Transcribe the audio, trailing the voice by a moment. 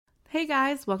Hey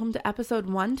guys, welcome to episode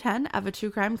 110 of A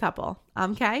True Crime Couple.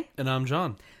 I'm Kay. And I'm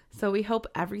John. So we hope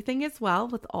everything is well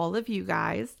with all of you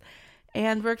guys,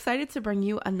 and we're excited to bring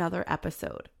you another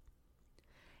episode.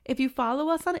 If you follow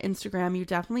us on Instagram, you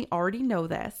definitely already know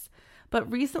this, but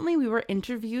recently we were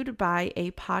interviewed by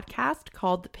a podcast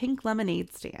called The Pink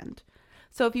Lemonade Stand.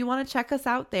 So if you want to check us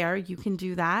out there, you can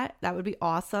do that. That would be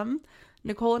awesome.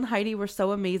 Nicole and Heidi were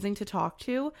so amazing to talk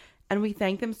to, and we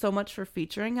thank them so much for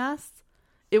featuring us.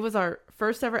 It was our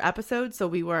first ever episode, so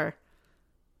we were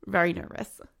very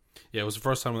nervous. Yeah, it was the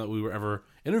first time that we were ever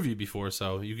interviewed before,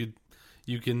 so you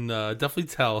can definitely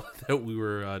tell that we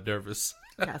were nervous.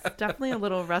 Yes, definitely a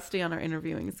little rusty on our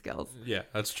interviewing skills. Yeah,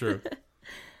 that's true.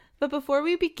 But before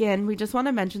we begin, we just want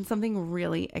to mention something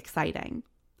really exciting.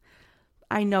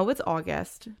 I know it's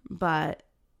August, but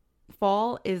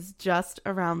fall is just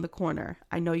around the corner.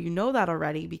 I know you know that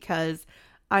already because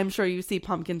I'm sure you see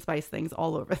pumpkin spice things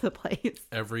all over the place.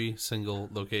 Every single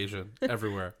location,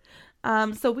 everywhere.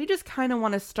 So we just kind of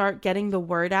want to start getting the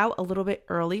word out a little bit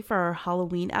early for our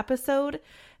Halloween episode.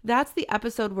 That's the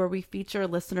episode where we feature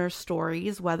listener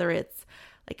stories, whether it's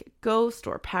like a ghost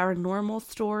or paranormal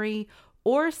story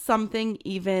or something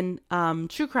even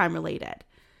true crime related.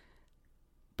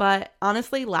 But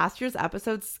honestly, last year's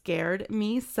episode scared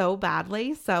me so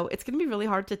badly, so it's going to be really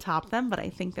hard to top them, but I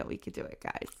think that we could do it,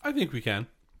 guys. I think we can.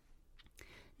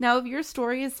 Now, if your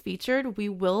story is featured, we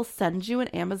will send you an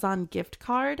Amazon gift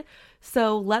card,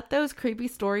 so let those creepy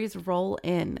stories roll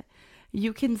in.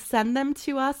 You can send them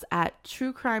to us at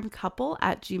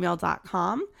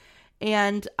truecrimecouple@gmail.com.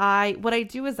 And what I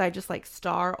do is I just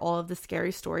star all of the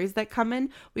scary stories that come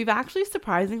in. We've actually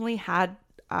surprisingly had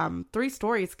 3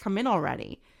 stories come in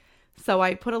already. So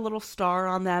I put a little star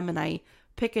on them and I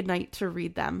pick a night to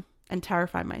read them and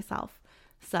terrify myself.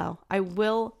 So I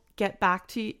will get back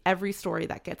to every story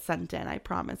that gets sent in, I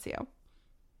promise you.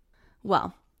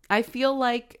 Well, I feel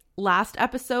like last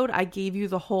episode I gave you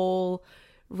the whole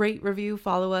rate, review,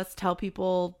 follow us, tell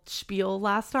people spiel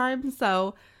last time.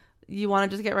 So you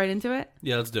want to just get right into it?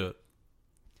 Yeah, let's do it.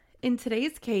 In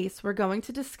today's case, we're going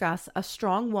to discuss a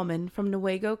strong woman from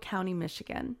Newaygo County,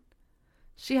 Michigan.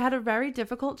 She had a very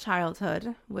difficult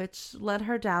childhood, which led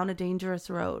her down a dangerous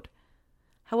road.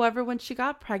 However, when she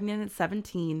got pregnant at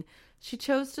 17, she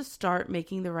chose to start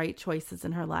making the right choices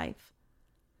in her life.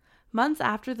 Months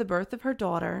after the birth of her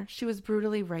daughter, she was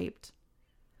brutally raped.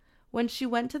 When she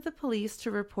went to the police to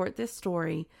report this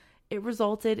story, it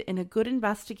resulted in a good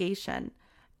investigation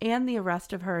and the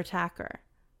arrest of her attacker.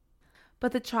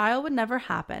 But the trial would never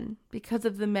happen because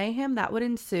of the mayhem that would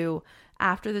ensue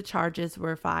after the charges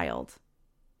were filed.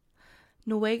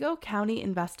 Newaygo County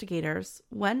investigators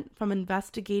went from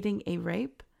investigating a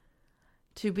rape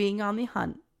to being on the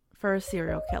hunt for a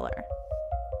serial killer.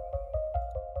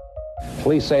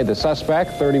 Police say the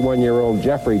suspect, 31-year-old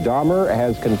Jeffrey Dahmer,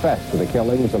 has confessed to the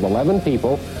killings of 11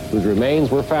 people whose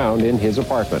remains were found in his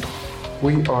apartment.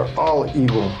 We are all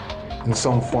evil in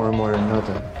some form or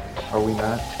another, are we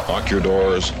not? Lock your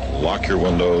doors, lock your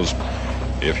windows.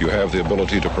 If you have the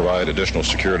ability to provide additional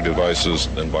security devices,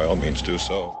 then by all means do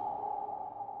so.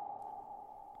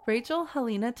 Rachel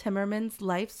Helena Timmerman's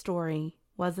life story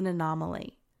was an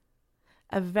anomaly,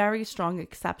 a very strong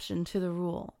exception to the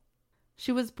rule.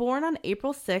 She was born on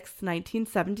April 6,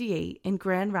 1978 in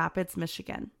Grand Rapids,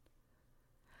 Michigan.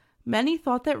 Many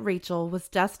thought that Rachel was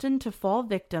destined to fall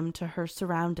victim to her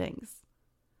surroundings.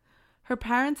 Her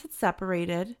parents had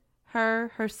separated.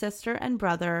 Her sister, and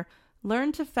brother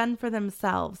learned to fend for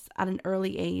themselves at an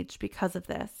early age because of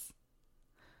this.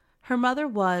 Her mother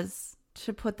was,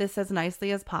 to put this as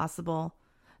nicely as possible,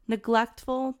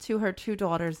 neglectful to her 2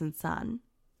 daughters and son.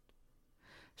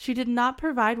 She did not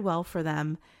provide well for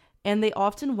them, and they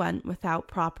often went without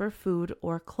proper food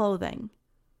or clothing.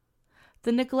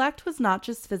 The neglect was not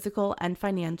just physical and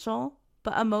financial,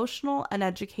 but emotional and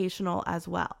educational as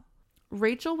well.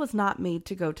 Rachel was not made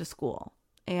to go to school,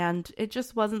 and it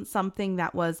just wasn't something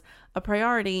that was a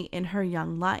priority in her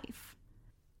young life.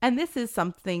 And this is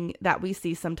something that we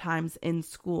see sometimes in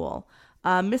school.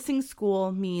 Missing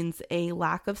school means a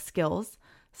lack of skills,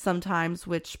 sometimes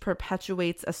which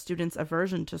perpetuates a student's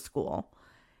aversion to school.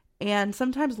 And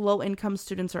sometimes low-income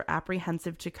students are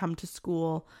apprehensive to come to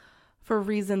school for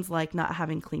reasons like not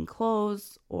having clean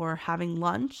clothes or having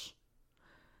lunch.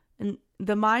 And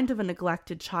the mind of a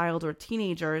neglected child or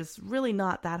teenager is really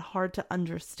not that hard to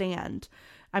understand.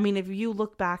 I mean, if you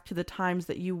look back to the times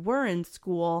that you were in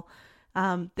school,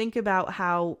 think about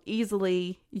how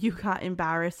easily you got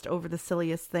embarrassed over the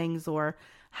silliest things or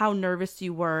how nervous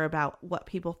you were about what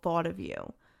people thought of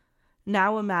you.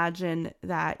 Now imagine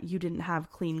that you didn't have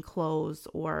clean clothes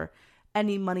or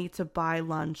any money to buy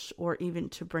lunch or even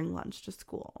to bring lunch to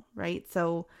school, right?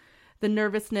 So the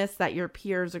nervousness that your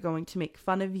peers are going to make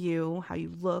fun of you, how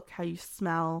you look, how you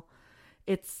smell,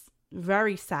 it's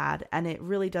very sad, and it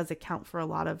really does account for a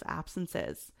lot of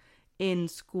absences in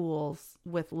schools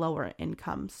with lower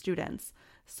income students.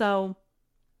 So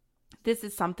this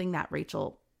is something that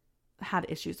Rachel had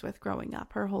issues with growing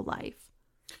up her whole life.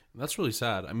 That's really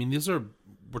sad. I mean,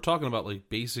 we're talking about like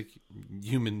basic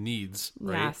human needs,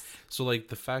 right? Yes. So like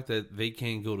the fact that they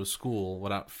can't go to school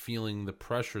without feeling the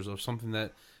pressures of something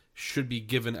that should be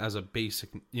given as a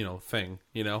basic, thing,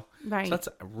 Right. So that's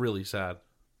really sad.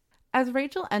 As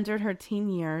Rachel entered her teen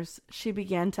years, she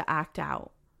began to act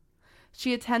out.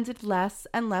 She attended less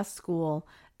and less school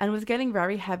and was getting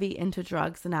very heavy into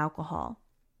drugs and alcohol.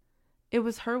 It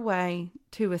was her way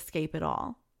to escape it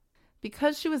all.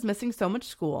 Because she was missing so much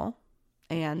school,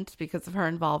 and because of her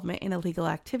involvement in illegal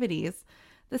activities,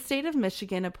 the state of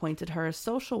Michigan appointed her a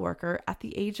social worker at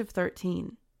the age of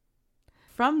 13.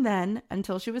 From then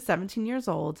until she was 17 years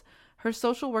old, her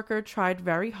social worker tried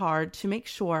very hard to make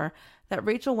sure that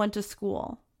Rachel went to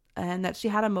school and that she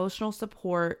had emotional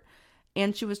support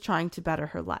and she was trying to better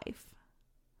her life.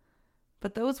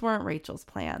 But those weren't Rachel's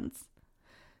plans.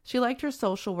 She liked her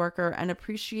social worker and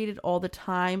appreciated all the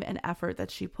time and effort that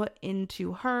she put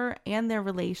into her and their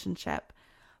relationship.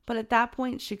 But at that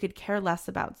point, she could care less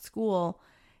about school,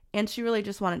 and she really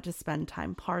just wanted to spend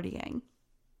time partying.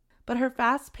 But her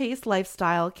fast-paced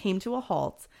lifestyle came to a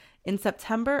halt in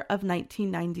September of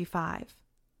 1995.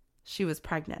 She was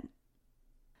pregnant.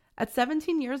 At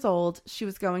 17 years old, she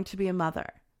was going to be a mother.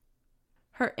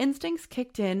 Her instincts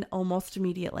kicked in almost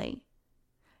immediately.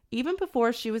 Even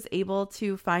before she was able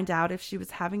to find out if she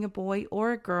was having a boy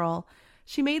or a girl,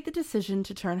 she made the decision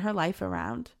to turn her life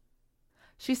around.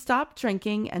 She stopped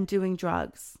drinking and doing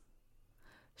drugs.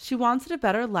 She wanted a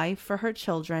better life for her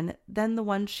children than the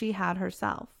one she had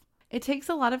herself. It takes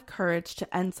a lot of courage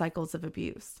to end cycles of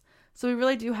abuse. So we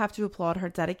really do have to applaud her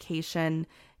dedication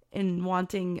in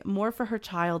wanting more for her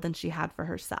child than she had for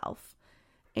herself,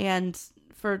 and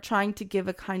for trying to give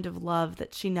a kind of love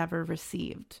that she never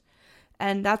received.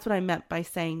 And that's what I meant by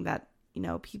saying that,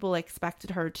 people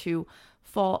expected her to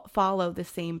follow the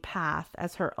same path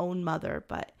as her own mother,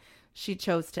 but she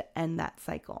chose to end that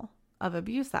cycle of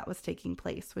abuse that was taking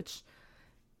place, which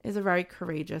is a very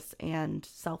courageous and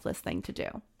selfless thing to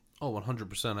do. Oh,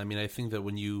 100%. I mean, I think that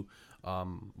when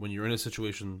you're in a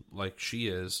situation like she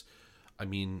is, I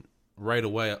mean, right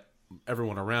away,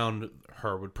 everyone around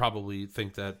her would probably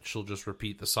think that she'll just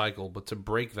repeat the cycle, but to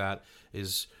break that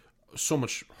is so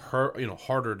much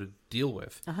harder to deal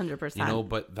with. 100%.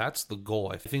 But that's the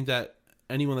goal. I think that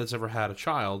anyone that's ever had a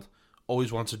child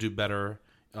always wants to do better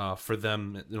for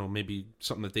them, maybe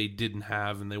something that they didn't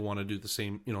have and they want to do the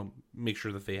same, make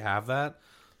sure that they have that.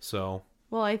 So,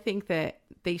 well, I think that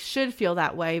they should feel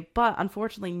that way, but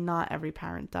unfortunately not every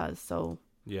parent does. So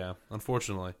yeah,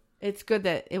 unfortunately. It's good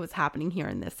that it was happening here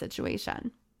in this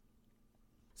situation.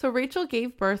 So Rachel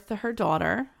gave birth to her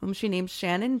daughter, whom she named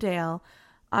Shannon Dale,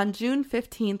 on June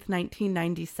 15th,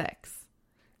 1996.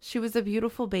 She was a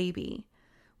beautiful baby,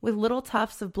 with little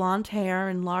tufts of blonde hair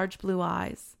and large blue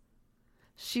eyes.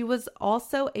 She was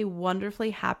also a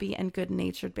wonderfully happy and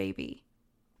good-natured baby.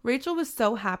 Rachel was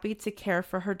so happy to care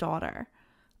for her daughter,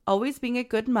 always being a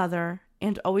good mother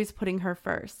and always putting her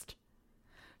first.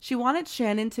 She wanted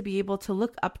Shannon to be able to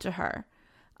look up to her,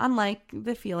 unlike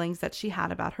the feelings that she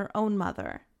had about her own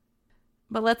mother.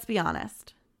 But let's be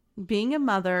honest, being a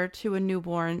mother to a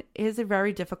newborn is a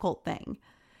very difficult thing,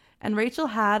 and Rachel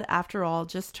had, after all,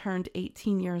 just turned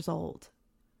 18 years old.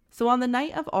 So on the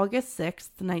night of August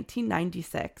 6th,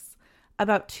 1996,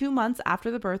 about 2 months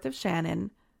after the birth of Shannon,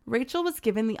 Rachel was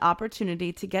given the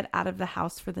opportunity to get out of the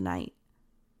house for the night.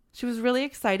 She was really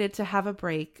excited to have a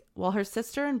break while her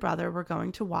sister and brother were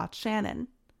going to watch Shannon.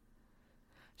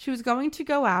 She was going to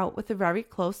go out with a very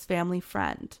close family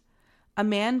friend, a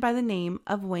man by the name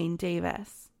of Wayne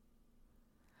Davis.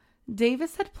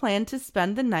 Davis had planned to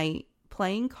spend the night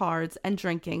playing cards and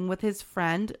drinking with his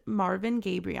friend Marvin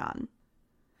Gabrion.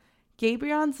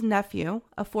 Gabrion's nephew,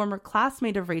 a former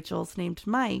classmate of Rachel's named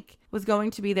Mike, was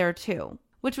going to be there too,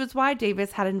 which was why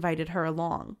Davis had invited her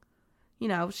along.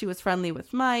 She was friendly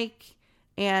with Mike,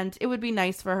 and it would be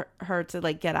nice for her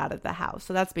to get out of the house.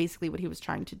 So that's basically what he was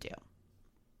trying to do.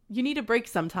 You need a break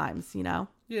sometimes, Yeah,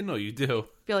 no, you do.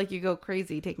 Feel like you go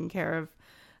crazy taking care of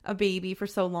a baby for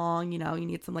so long, you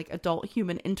need some adult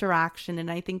human interaction. And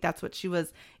I think that's what she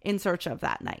was in search of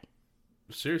that night.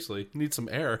 Seriously, need some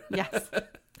air. Yes.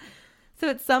 So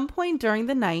at some point during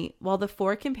the night, while the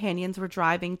four companions were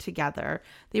driving together,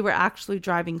 they were actually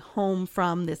driving home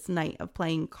from this night of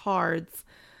playing cards.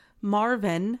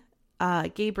 Marvin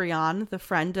Gabrion, the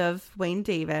friend of Wayne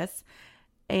Davis,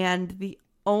 and the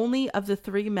only of the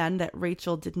three men that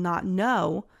Rachel did not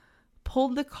know,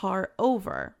 pulled the car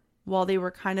over while they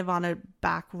were kind of on a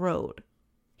back road.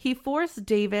 He forced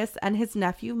Davis and his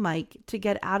nephew Mike to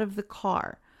get out of the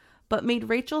car, but made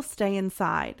Rachel stay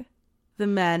inside. The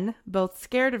men, both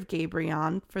scared of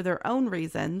Gabrion for their own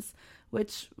reasons,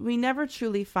 which we never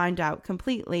truly find out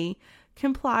completely,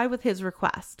 comply with his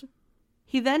request.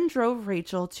 He then drove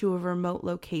Rachel to a remote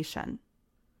location.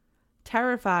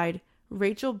 Terrified,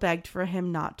 Rachel begged for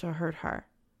him not to hurt her.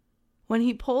 When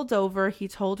he pulled over, he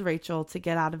told Rachel to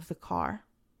get out of the car.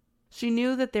 She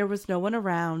knew that there was no one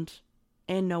around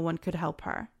and no one could help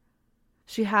her.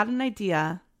 She had an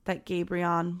idea that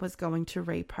Gabrion was going to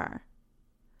rape her.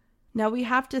 Now we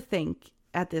have to think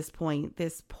at this point,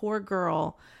 this poor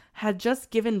girl had just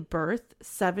given birth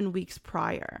 7 weeks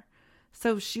prior.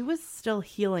 So she was still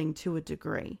healing to a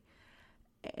degree.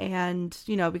 And,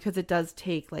 because it does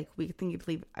take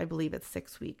I believe it's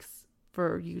 6 weeks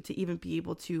for you to even be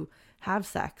able to have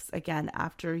sex again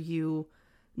after you,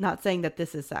 not saying that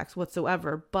this is sex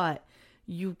whatsoever, but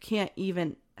you can't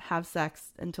even have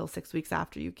sex until 6 weeks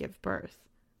after you give birth.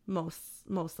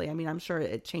 Mostly. I mean, I'm sure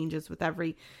it changes with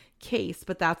every case,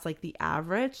 but that's like the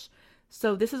average.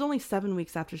 So this is only 7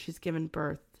 weeks after she's given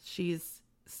birth. She's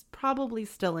probably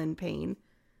still in pain.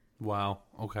 Wow.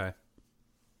 Okay.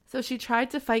 So she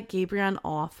tried to fight Gabrion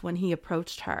off when he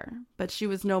approached her, but she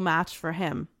was no match for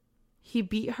him. He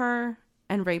beat her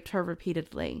and raped her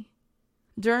repeatedly.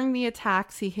 During the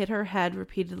attacks, he hit her head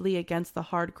repeatedly against the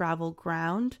hard gravel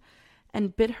ground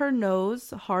and bit her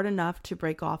nose hard enough to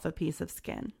break off a piece of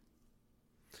skin.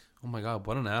 Oh my God,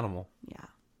 what an animal. Yeah.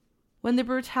 When the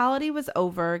brutality was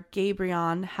over,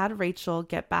 Gabrion had Rachel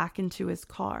get back into his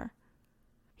car.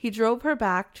 He drove her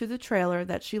back to the trailer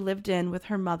that she lived in with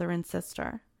her mother and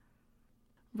sister.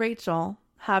 Rachel,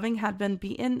 having had been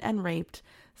beaten and raped,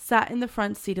 sat in the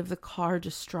front seat of the car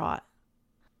distraught.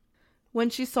 When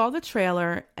she saw the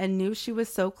trailer and knew she was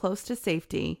so close to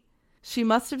safety, she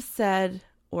must have said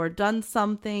or done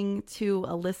something to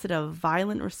elicit a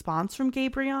violent response from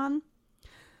Gabrion,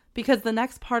 because the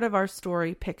next part of our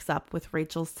story picks up with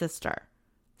Rachel's sister,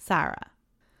 Sarah.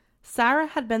 Sarah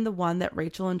had been the one that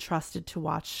Rachel entrusted to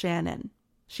watch Shannon.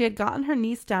 She had gotten her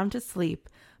niece down to sleep,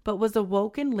 but was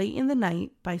awoken late in the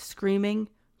night by screaming,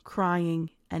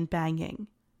 crying, and banging.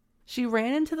 She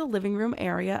ran into the living room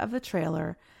area of the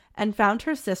trailer and found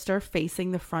her sister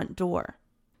facing the front door.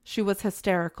 She was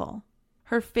hysterical.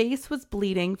 Her face was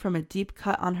bleeding from a deep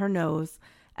cut on her nose,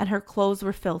 and her clothes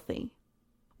were filthy.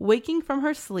 Waking from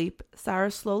her sleep,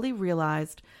 Sarah slowly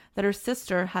realized that her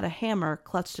sister had a hammer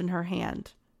clutched in her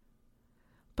hand.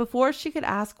 Before she could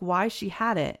ask why she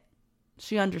had it,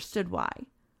 she understood why.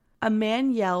 A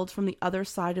man yelled from the other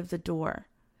side of the door.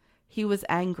 He was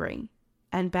angry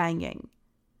and banging.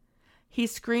 He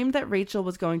screamed that Rachel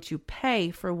was going to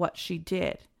pay for what she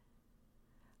did.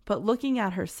 But looking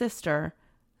at her sister,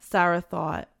 Sarah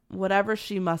thought whatever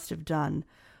she must have done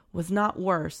was not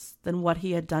worse than what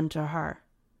he had done to her.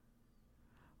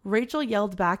 Rachel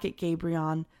yelled back at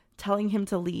Gabrion, telling him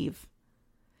to leave.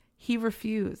 He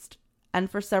refused, and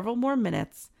for several more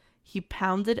minutes, he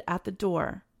pounded at the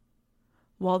door,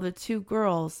 while the two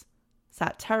girls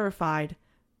sat terrified,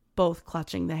 both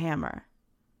clutching the hammer.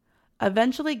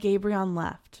 Eventually, Gabrion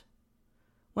left.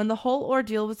 When the whole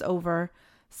ordeal was over,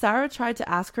 Sarah tried to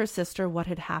ask her sister what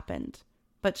had happened,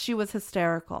 but she was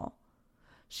hysterical.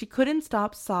 She couldn't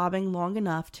stop sobbing long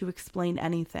enough to explain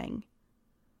anything.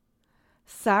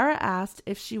 Sarah asked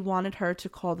if she wanted her to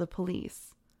call the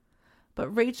police, but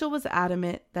Rachel was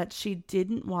adamant that she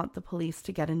didn't want the police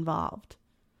to get involved.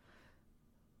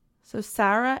 So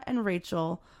Sarah and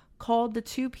Rachel called the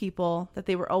two people that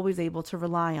they were always able to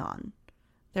rely on,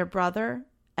 their brother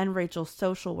and Rachel's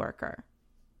social worker.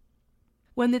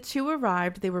 When the two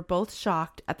arrived, they were both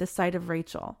shocked at the sight of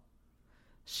Rachel.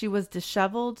 She was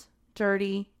disheveled,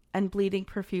 dirty, and bleeding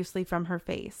profusely from her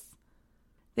face.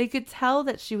 They could tell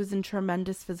that she was in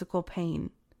tremendous physical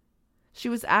pain. She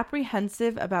was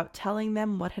apprehensive about telling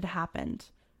them what had happened,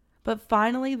 but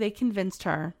finally they convinced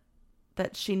her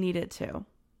that she needed to.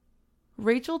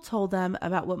 Rachel told them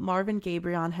about what Marvin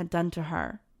Gabrion had done to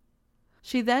her.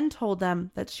 She then told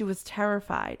them that she was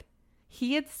terrified.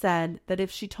 He had said that if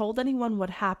she told anyone what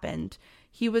happened,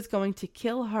 he was going to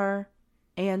kill her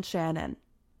and Shannon.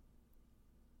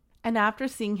 And after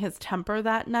seeing his temper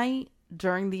that night,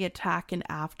 during the attack and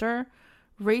after,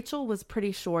 Rachel was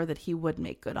pretty sure that he would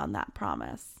make good on that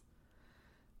promise.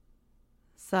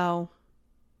 So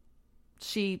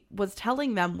she was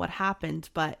telling them what happened,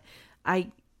 but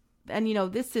I And,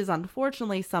 this is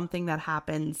unfortunately something that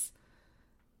happens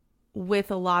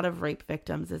with a lot of rape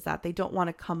victims, is that they don't want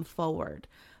to come forward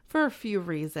for a few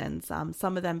reasons.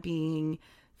 Some of them being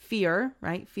fear,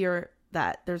 right? Fear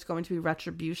that there's going to be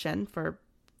retribution for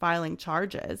filing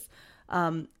charges,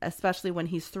 especially when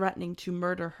he's threatening to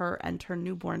murder her and her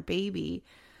newborn baby.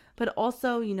 But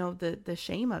also, the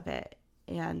shame of it.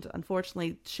 And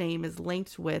unfortunately, shame is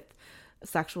linked with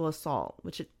sexual assault,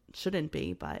 which it shouldn't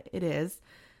be, but it is.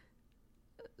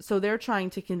 So they're trying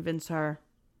to convince her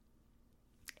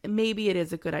maybe it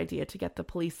is a good idea to get the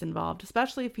police involved,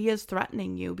 especially if he is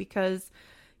threatening you, because,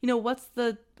 what's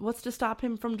to stop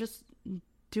him from just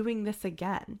doing this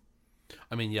again?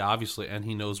 I mean, yeah, obviously, and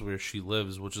he knows where she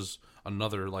lives, which is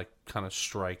another, kind of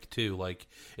strike, too.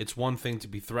 It's one thing to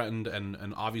be threatened,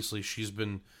 and obviously she's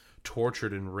been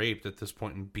tortured and raped at this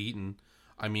point and beaten.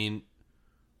 I mean,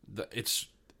 it's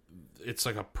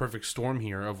like a perfect storm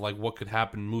here of, what could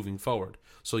happen moving forward.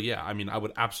 So, yeah, I mean, I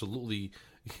would absolutely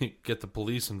get the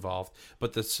police involved.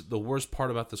 But the worst part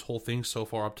about this whole thing so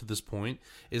far up to this point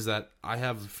is that I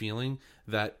have a feeling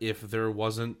that if there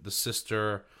wasn't the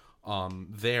sister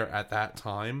there at that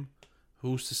time,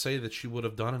 who's to say that she would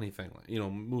have done anything,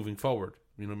 moving forward?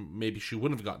 Maybe she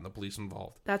wouldn't have gotten the police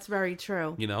involved. That's very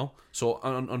true. So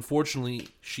unfortunately,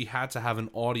 she had to have an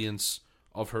audience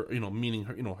of her, meaning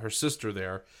her, her sister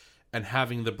there, and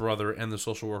having the brother and the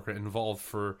social worker involved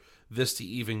for this to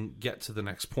even get to the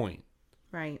next point.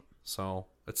 Right. So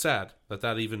it's sad that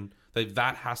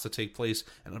that has to take place,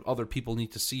 and other people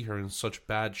need to see her in such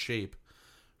bad shape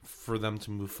for them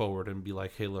to move forward and be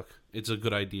like, hey, look, it's a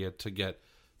good idea to get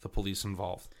the police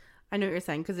involved. I know what you're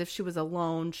saying, because if she was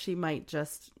alone, she might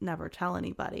just never tell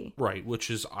anybody. Right, which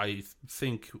is, I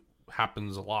think,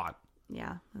 happens a lot.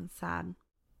 Yeah, that's sad.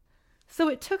 So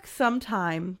it took some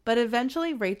time, but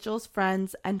eventually Rachel's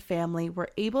friends and family were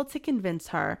able to convince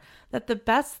her that the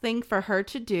best thing for her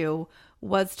to do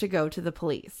was to go to the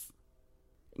police.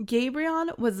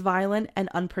 Gabrion was violent and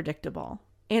unpredictable,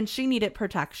 and she needed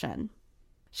protection.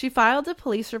 She filed a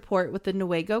police report with the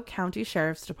Newaygo County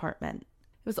Sheriff's Department.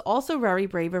 It was also very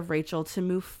brave of Rachel to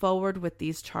move forward with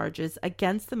these charges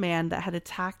against the man that had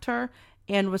attacked her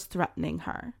and was threatening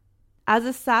her. As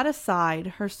a sad aside,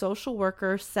 her social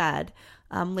worker said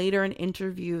later in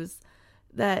interviews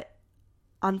that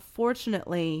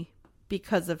unfortunately,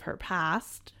 because of her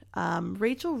past,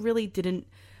 Rachel really didn't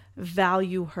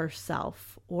value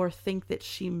herself or think that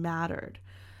she mattered.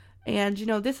 And,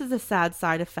 this is a sad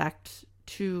side effect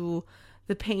to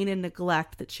the pain and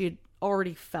neglect that she had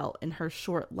already felt in her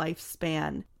short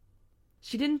lifespan.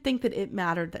 She didn't think that it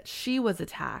mattered that she was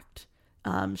attacked.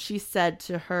 She said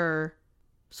to her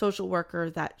social worker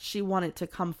that she wanted to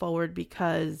come forward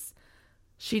because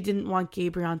she didn't want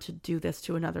Gabrion to do this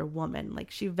to another woman.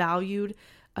 She valued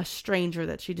a stranger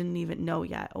that she didn't even know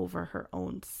yet over her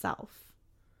own self,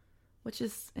 which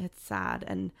is, it's sad.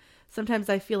 And sometimes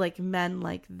I feel like men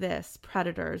like this,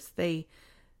 predators, they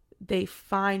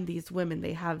find these women,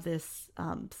 they have this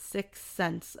sixth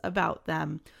sense about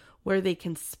them where they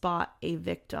can spot a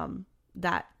victim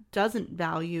that doesn't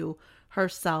value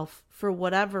herself for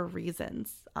whatever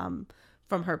reasons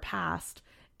from her past.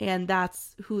 And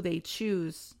that's who they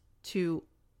choose to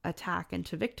attack and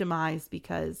to victimize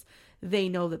because they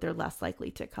know that they're less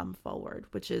likely to come forward,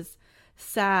 which is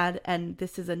sad. And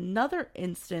this is another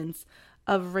instance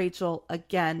of Rachel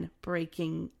again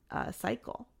breaking a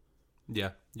cycle.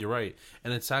 Yeah, you're right.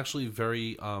 And it's actually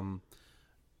very,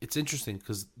 it's interesting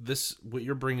because what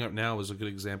you're bringing up now is a good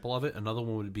example of it. Another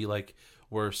one would be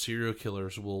where serial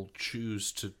killers will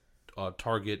choose to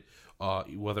target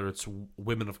whether it's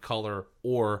women of color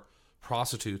or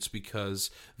prostitutes because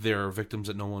they're victims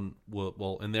that no one will,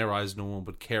 well, in their eyes, no one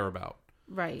would care about.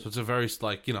 Right. So it's a very, it's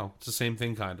the same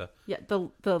thing kind of. Yeah,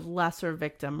 the lesser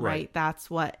victim, right? That's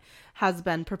what has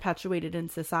been perpetuated in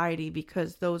society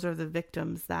because those are the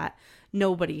victims that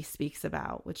nobody speaks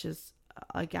about, which is,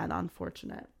 again,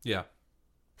 unfortunate. Yeah.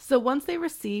 So once they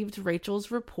received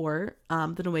Rachel's report,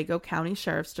 the Newaygo County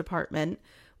Sheriff's Department,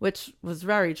 which was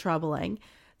very troubling,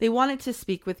 they wanted to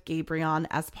speak with Gabrion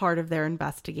as part of their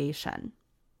investigation.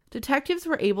 Detectives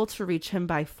were able to reach him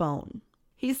by phone.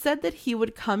 He said that he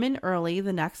would come in early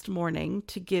the next morning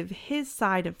to give his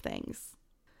side of things.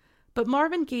 But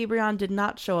Marvin Gabrion did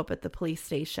not show up at the police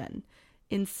station.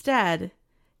 Instead,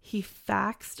 he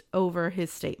faxed over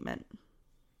his statement.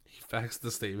 He faxed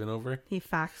the statement over? He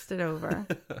faxed it over.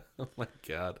 Oh my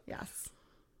God. Yes.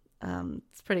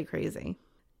 It's pretty crazy.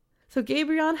 So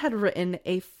Gabrion had written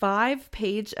a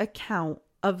 5-page account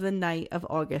of the night of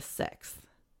August 6th.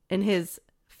 In his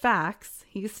fax,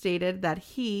 he stated that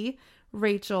he,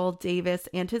 Rachel, Davis,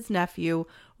 and his nephew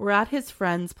were at his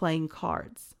friend's playing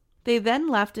cards. They then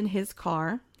left in his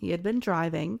car he had been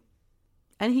driving,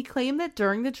 and he claimed that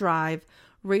during the drive,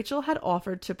 Rachel had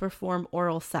offered to perform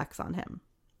oral sex on him,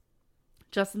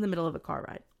 just in the middle of a car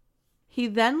ride. He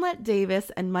then let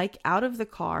Davis and Mike out of the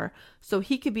car so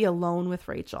he could be alone with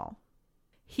Rachel.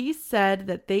 He said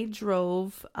that they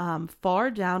drove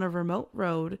far down a remote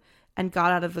road and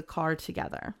got out of the car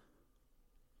together.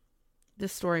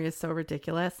 This story is so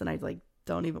ridiculous, and I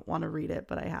don't even want to read it,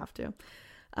 but I have to.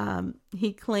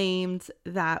 He claimed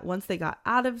that once they got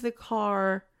out of the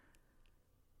car,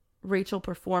 Rachel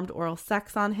performed oral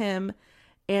sex on him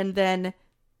and then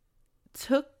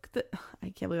I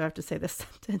can't believe I have to say this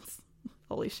sentence.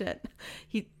 Holy shit.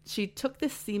 She took the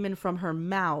semen from her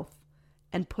mouth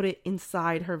and put it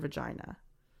inside her vagina.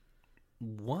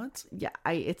 What? Yeah,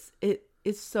 it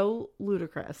is so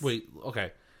ludicrous. Wait,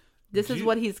 okay. This is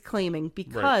what he's claiming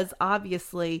because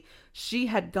obviously she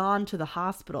had gone to the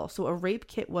hospital, so a rape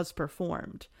kit was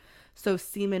performed. So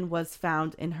semen was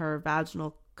found in her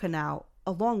vaginal canal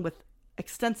along with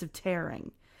extensive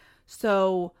tearing.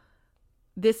 So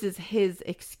this is his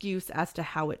excuse as to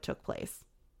how it took place,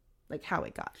 like how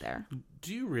it got there.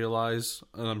 Do you realize,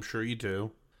 and I'm sure you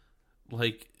do,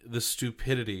 like the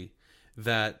stupidity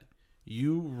that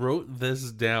you wrote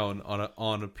this down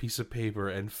on a piece of paper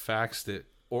and faxed it,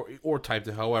 or typed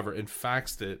it, however, and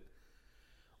faxed it?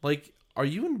 Like, are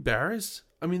you embarrassed?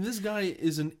 I mean, this guy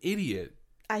is an idiot.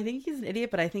 I think he's an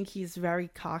idiot, but I think he's very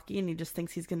cocky and he just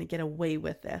thinks he's going to get away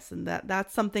with this. And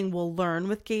that's something we'll learn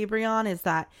with Gabrion, is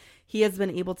that he has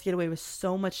been able to get away with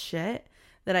so much shit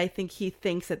that I think he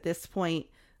thinks at this point,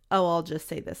 oh, I'll just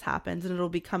say this happened and it'll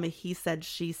become a he said,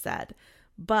 she said.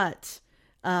 But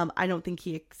I don't think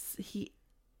he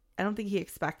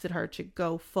expected her to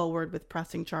go forward with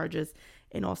pressing charges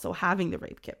and also having the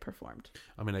rape kit performed.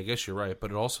 I mean, I guess you're right,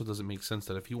 but it also doesn't make sense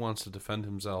that if he wants to defend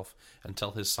himself and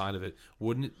tell his side of it,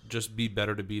 wouldn't it just be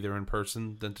better to be there in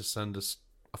person than to send us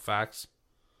a fax?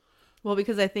 Well,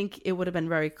 because I think it would have been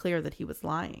very clear that he was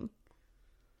lying.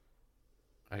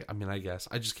 I mean, I guess.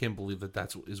 I just can't believe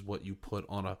that is what you put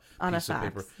on a piece of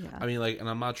paper. Yeah. I mean, and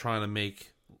I'm not trying to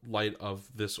make light of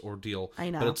this ordeal. I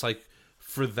know. But it's like,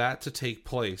 for that to take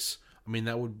place, I mean,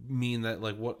 that would mean that,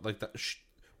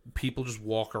 people just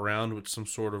walk around with some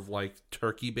sort of,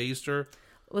 turkey baster.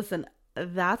 Listen,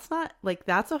 that's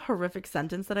a horrific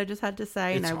sentence that I just had to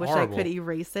say, and I wish horrible. I could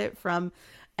erase it from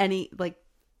any,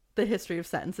 the history of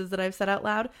sentences that I've said out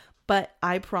loud. But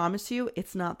I promise you,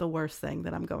 it's not the worst thing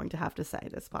that I'm going to have to say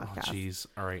this podcast. Oh, jeez.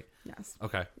 All right. Yes.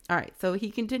 Okay. All right. So he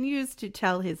continues to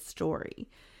tell his story.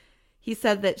 He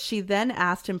said that she then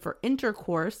asked him for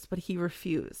intercourse, but he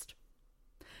refused.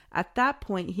 At that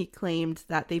point, he claimed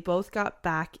that they both got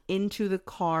back into the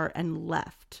car and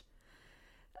left.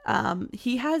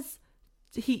 He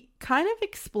kind of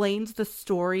explains the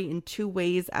story in two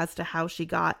ways as to how she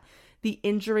got the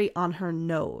injury on her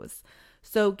nose.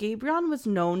 So Gabrion was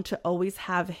known to always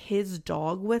have his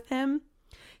dog with him.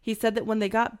 He said that when they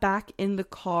got back in the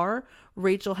car,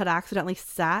 Rachel had accidentally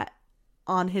sat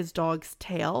on his dog's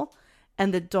tail,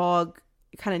 and the dog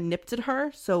kind of nipped at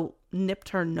her, so nipped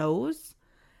her nose.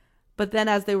 But then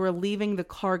as they were leaving, the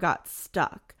car got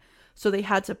stuck. So they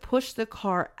had to push the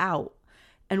car out.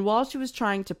 And while she was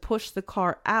trying to push the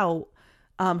car out,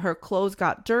 her clothes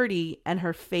got dirty and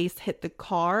her face hit the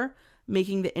car,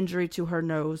 making the injury to her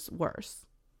nose worse.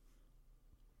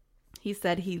 He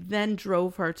said he then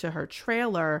drove her to her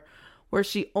trailer, where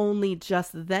she only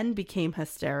just then became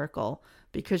hysterical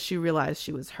because she realized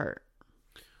she was hurt.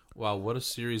 Wow, what a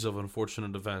series of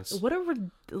unfortunate events. What a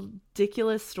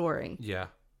ridiculous story. Yeah.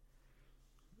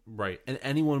 Right. And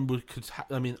anyone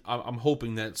I'm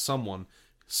hoping that someone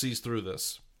sees through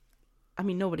this. I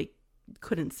mean, nobody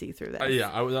couldn't see through this.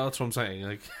 That's what I'm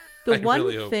saying. The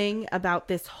one thing about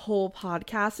this whole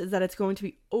podcast is that it's going to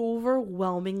be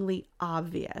overwhelmingly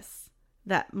obvious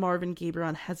that Marvin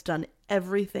Gabrion has done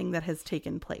everything that has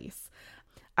taken place.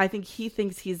 I think he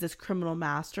thinks he's this criminal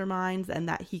mastermind and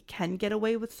that he can get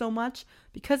away with so much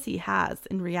because he has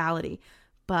in reality,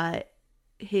 but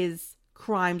his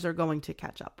crimes are going to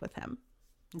catch up with him.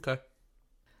 Okay.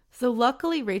 So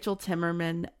luckily, Rachel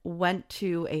Timmerman went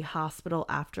to a hospital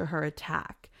after her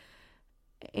attack.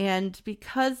 And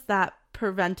because that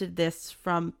prevented this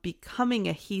from becoming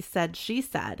a he said, she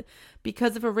said,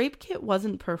 because if a rape kit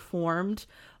wasn't performed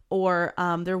or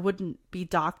there wouldn't be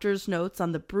doctor's notes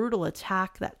on the brutal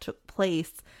attack that took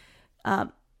place,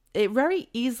 it very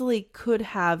easily could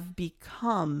have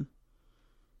become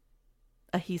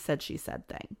a he said, she said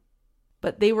thing.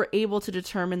 But they were able to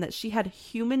determine that she had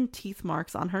human teeth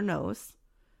marks on her nose.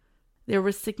 There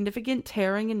was significant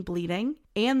tearing and bleeding,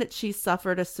 and that she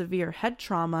suffered a severe head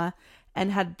trauma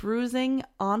and had bruising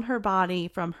on her body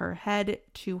from her head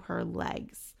to her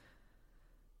legs.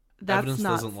 Evidence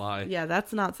doesn't lie. Yeah,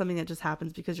 that's not something that just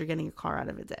happens because you're getting a car out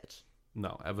of a ditch.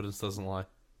 No, evidence doesn't lie.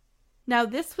 Now,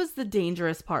 this was the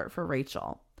dangerous part for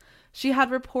Rachel. She had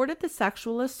reported the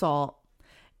sexual assault,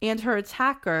 and her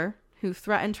attacker, who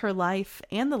threatened her life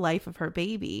and the life of her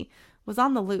baby, was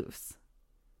on the loose.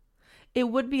 It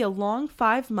would be a long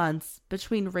 5 months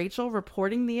between Rachel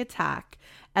reporting the attack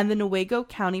and the Newaygo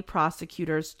County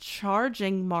prosecutors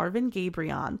charging Marvin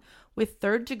Gabrion with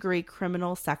third-degree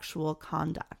criminal sexual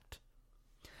conduct.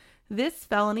 This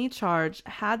felony charge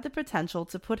had the potential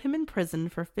to put him in prison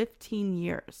for 15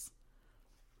 years.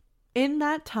 In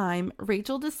that time,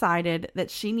 Rachel decided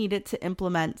that she needed to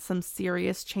implement some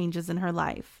serious changes in her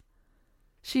life.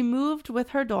 She moved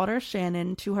with her daughter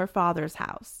Shannon to her father's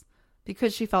house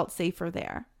because she felt safer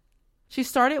there. She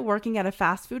started working at a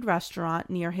fast food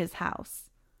restaurant near his house.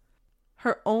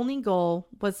 Her only goal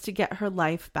was to get her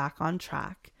life back on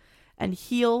track and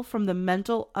heal from the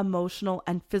mental, emotional,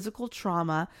 and physical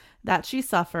trauma that she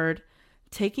suffered,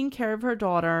 taking care of her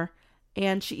daughter,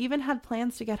 and she even had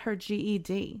plans to get her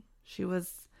GED. She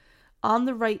was on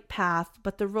the right path,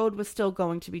 but the road was still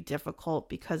going to be difficult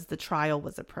because the trial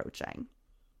was approaching.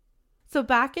 So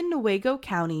back in Newaygo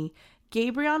County,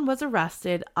 Gabrion was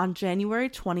arrested on January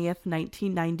 20th,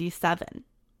 1997.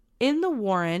 In the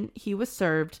warrant he was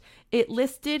served, it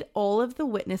listed all of the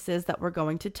witnesses that were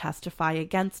going to testify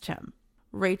against him,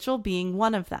 Rachel being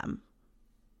one of them.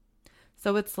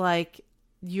 So it's like,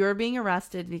 you're being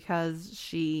arrested because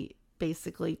she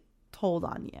basically told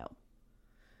on you.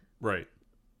 Right.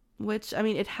 Which, I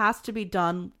mean, it has to be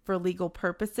done for legal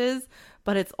purposes,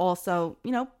 but it's also,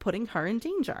 putting her in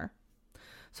danger.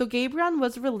 So Gabrion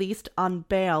was released on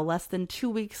bail less than 2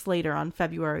 weeks later on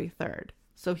February 3rd.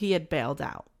 So he had bailed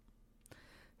out.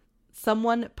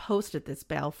 Someone posted this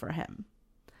bail for him.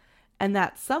 And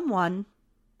that someone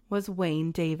was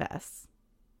Wayne Davis.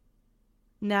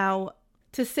 Now,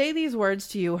 to say these words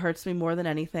to you hurts me more than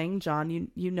anything. John,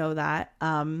 you know that.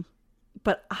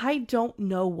 But I don't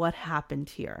know what happened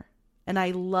here. And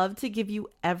I love to give you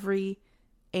every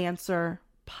answer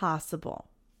possible.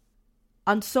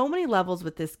 On so many levels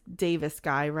with this Davis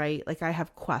guy, right? Like, I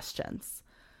have questions.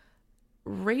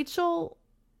 Rachel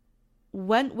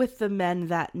went with the men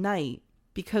that night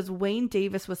because Wayne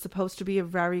Davis was supposed to be a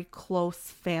very close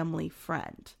family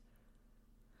friend.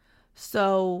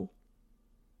 So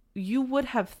you would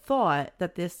have thought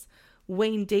that this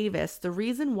Wayne Davis, the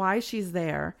reason why she's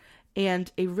there,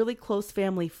 and a really close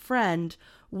family friend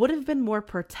would have been more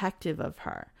protective of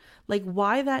her. Like,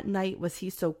 why that night was he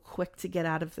so quick to get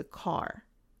out of the car?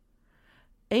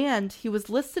 And he was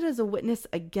listed as a witness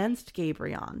against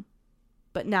Gabrion,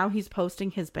 but now he's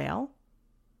posting his bail.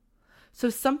 So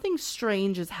something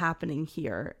strange is happening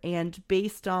here. And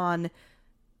based on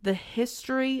the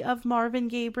history of Marvin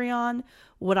Gabrion,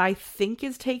 what I think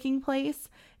is taking place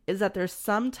is that there's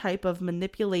some type of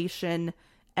manipulation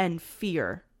and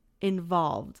fear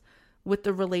involved with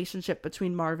the relationship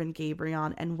between Marvin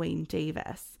Gabrion and Wayne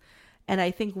Davis. And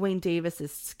I think Wayne Davis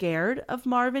is scared of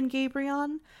Marvin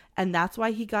Gabrion, and that's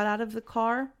why he got out of the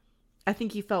car. I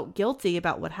think he felt guilty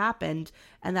about what happened,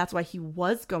 and that's why he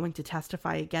was going to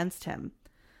testify against him.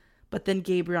 But then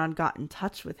Gabrion got in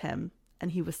touch with him,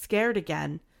 and he was scared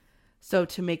again. So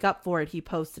to make up for it, he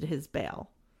posted his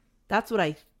bail. That's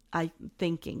what I'm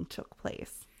thinking took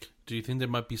place. Do you think there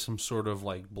might be some sort of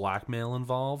like blackmail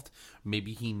involved?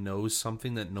 Maybe he knows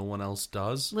something that no one else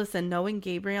does? Listen, knowing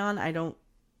Gabrion, I don't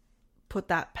put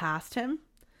that past him.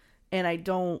 And I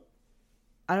don't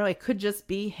know, it could just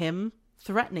be him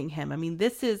threatening him. I mean,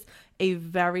 this is a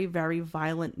very, very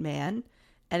violent man.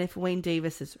 And if Wayne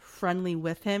Davis is friendly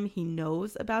with him, he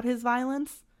knows about his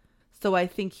violence. So I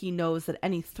think he knows that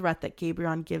any threat that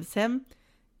Gabrion gives him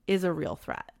is a real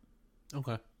threat.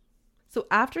 Okay. So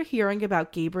after hearing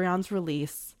about Gabrion's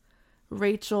release,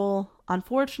 Rachel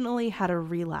unfortunately had a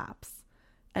relapse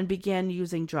and began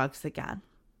using drugs again.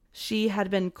 She had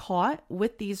been caught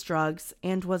with these drugs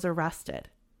and was arrested.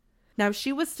 Now,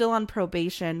 she was still on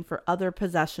probation for other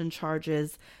possession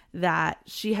charges that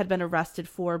she had been arrested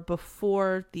for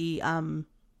before the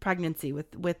pregnancy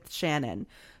with Shannon.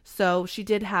 So she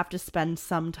did have to spend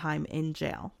some time in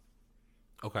jail.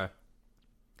 Okay.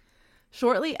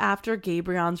 Shortly after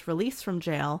Gabrion's release from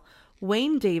jail,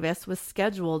 Wayne Davis was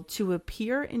scheduled to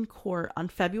appear in court on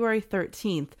February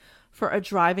 13th for a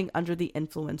driving under the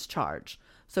influence charge.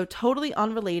 So totally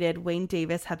unrelated, Wayne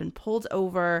Davis had been pulled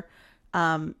over.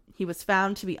 He was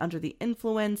found to be under the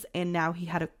influence, and now he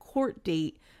had a court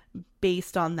date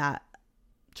based on that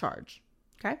charge.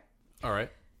 Okay? All right.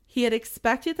 He had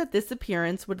expected that this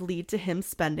appearance would lead to him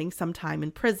spending some time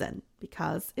in prison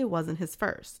because it wasn't his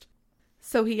first.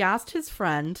 So he asked his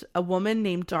friend, a woman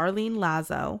named Darlene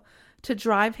Lazo, to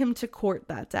drive him to court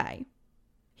that day.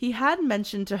 He had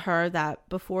mentioned to her that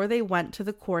before they went to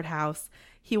the courthouse,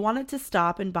 he wanted to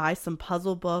stop and buy some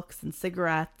puzzle books and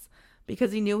cigarettes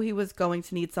because he knew he was going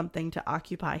to need something to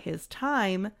occupy his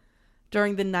time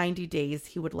during the 90 days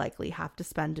he would likely have to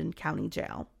spend in county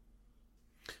jail.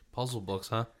 Puzzle books,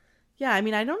 huh? Yeah, I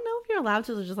mean, I don't know if you're allowed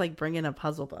to just like bring in a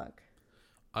puzzle book.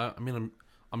 I mean,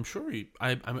 I'm sure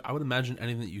I would imagine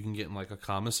anything that you can get in like a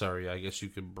commissary, I guess you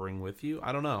could bring with you.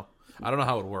 I don't know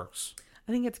how it works.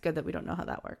 I think it's good that we don't know how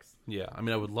that works. Yeah, I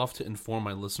mean, I would love to inform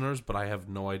my listeners, but I have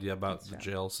no idea about the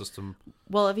jail system.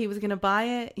 Well, if he was going to buy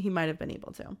it, he might have been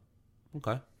able to.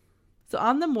 Okay. So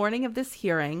on the morning of this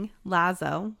hearing,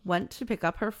 Lazo went to pick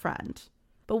up her friend,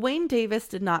 but Wayne Davis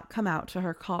did not come out to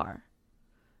her car.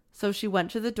 So she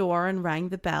went to the door and rang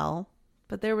the bell,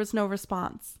 but there was no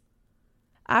response.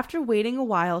 After waiting a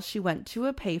while, she went to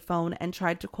a payphone and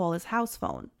tried to call his house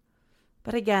phone,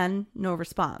 but again, no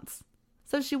response.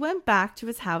 So she went back to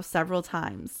his house several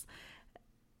times,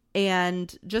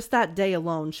 and just that day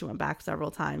alone, she went back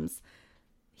several times.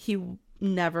 He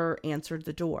never answered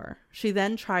the door. She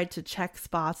then tried to check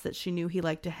spots that she knew he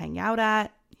liked to hang out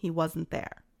at. He wasn't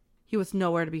there. He was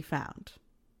nowhere to be found.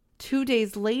 2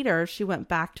 days later, she went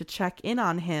back to check in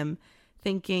on him,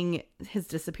 thinking his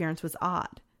disappearance was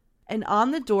odd. And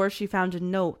on the door, she found a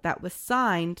note that was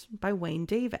signed by Wayne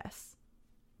Davis.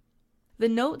 The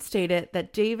note stated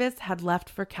that Davis had left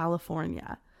for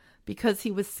California because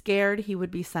he was scared he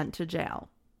would be sent to jail.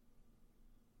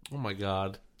 Oh my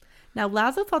God. Now,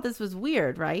 Lazo thought this was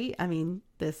weird, right? I mean,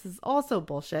 this is also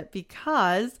bullshit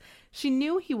because she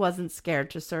knew he wasn't scared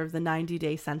to serve the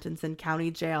 90-day sentence in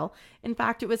county jail. In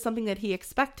fact, it was something that he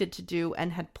expected to do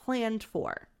and had planned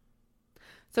for.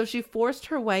 So she forced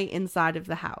her way inside of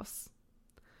the house.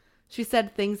 She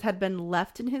said things had been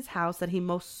left in his house that he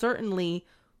most certainly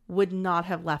would not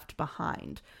have left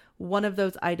behind. One of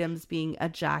those items being a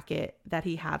jacket that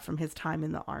he had from his time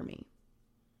in the army.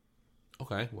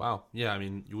 Okay, wow. Yeah, I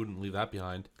mean, you wouldn't leave that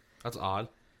behind. That's odd.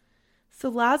 So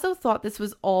Lazo thought this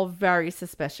was all very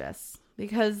suspicious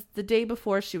because the day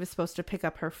before she was supposed to pick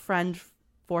up her friend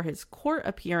for his court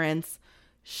appearance,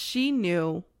 she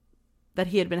knew that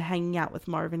he had been hanging out with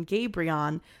Marvin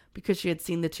Gabrion because she had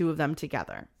seen the two of them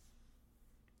together.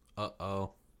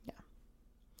 Uh-oh. Yeah.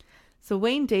 So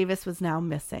Wayne Davis was now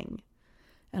missing.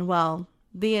 And well,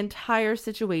 the entire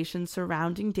situation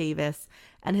surrounding Davis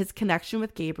and his connection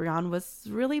with Gabrion was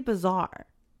really bizarre.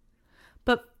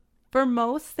 But for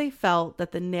most, they felt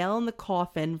that the nail in the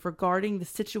coffin regarding the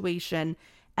situation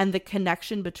and the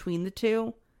connection between the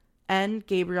two, and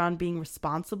Gabrion being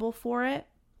responsible for it,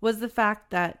 was the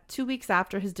fact that 2 weeks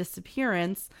after his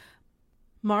disappearance,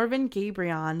 Marvin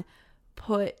Gabrion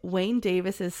put Wayne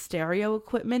Davis's stereo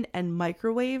equipment and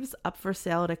microwaves up for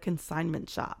sale at a consignment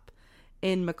shop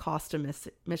in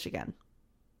Mecosta, Michigan.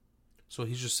 So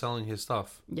he's just selling his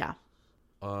stuff? Yeah.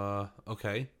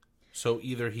 Okay. So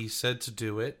either he said to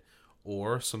do it,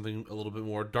 or something a little bit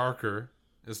more darker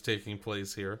is taking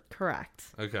place here. Correct.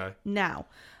 Okay. Now,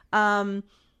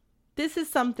 this is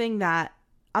something that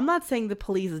I'm not saying the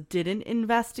police didn't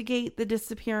investigate the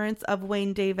disappearance of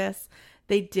Wayne Davis.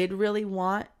 They did really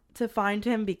want to find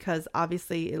him because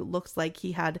obviously it looks like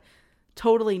he had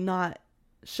totally not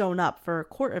shown up for a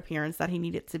court appearance that he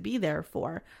needed to be there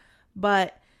for.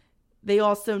 But they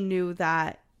also knew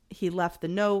that he left the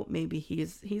note. Maybe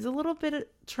he's a little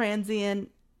bit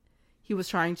transient. He was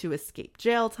trying to escape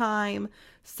jail time.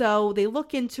 So they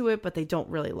look into it, but they don't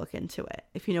really look into it,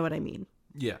 if you know what I mean.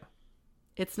 Yeah.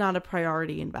 It's not a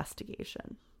priority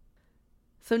investigation.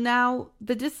 So now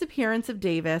the disappearance of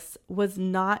Davis was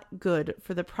not good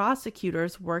for the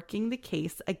prosecutors working the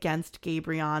case against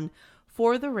Gabrion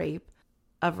for the rape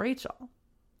of Rachel.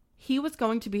 He was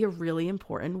going to be a really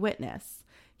important witness.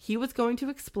 He was going to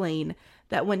explain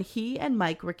that when he and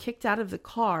Mike were kicked out of the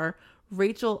car,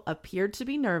 Rachel appeared to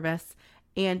be nervous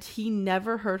and he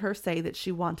never heard her say that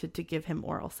she wanted to give him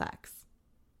oral sex.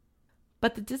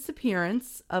 But the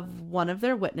disappearance of one of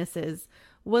their witnesses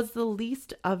was the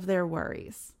least of their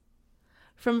worries.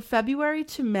 From February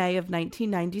to May of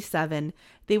 1997,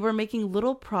 they were making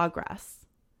little progress.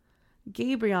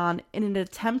 Gabrion, in an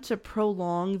attempt to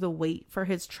prolong the wait for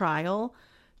his trial,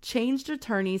 changed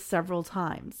attorneys several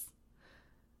times.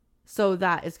 So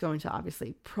that is going to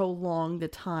obviously prolong the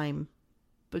time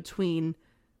between,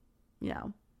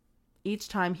 each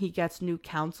time he gets new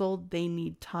counsel, they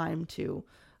need time to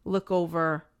look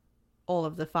over all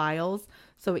of the files.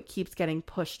 So it keeps getting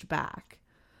pushed back.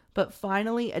 but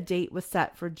finally a date was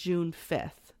set for June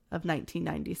 5th of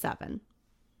 1997.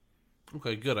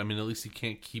 Okay, good. I mean, at least he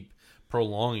can't keep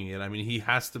prolonging it. I mean,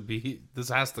 this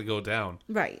has to go down.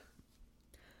 Right.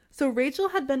 So Rachel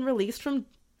had been released from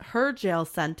her jail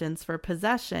sentence for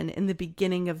possession in the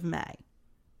beginning of May.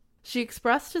 She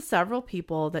expressed to several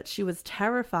people that she was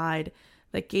terrified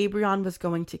that Gabrion was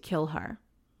going to kill her,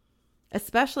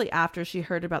 especially after she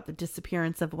heard about the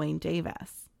disappearance of Wayne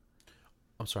Davis.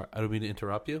 I'm sorry, I don't mean to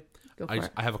interrupt you. Go for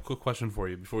it. I have a quick question for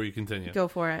you before you continue. Go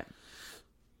for it.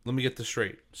 Let me get this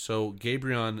straight. So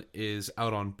Gabrion is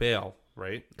out on bail,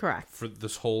 right? Correct. For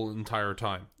this whole entire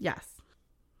time. Yes.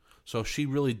 So she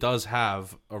really does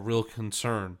have a real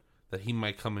concern that he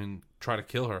might come and try to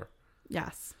kill her.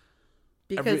 Yes.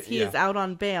 Because he is out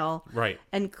on bail. Right.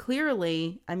 And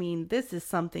clearly, I mean, this is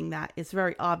something that is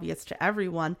very obvious to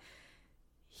everyone.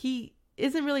 He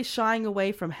isn't really shying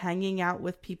away from hanging out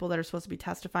with people that are supposed to be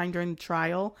testifying during the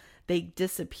trial. They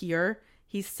disappear.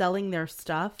 He's selling their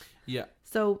stuff. Yeah.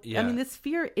 So, yeah. I mean, this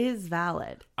fear is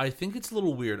valid. I think it's a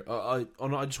little weird. I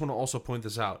just want to also point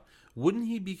this out. Wouldn't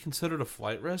he be considered a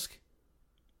flight risk?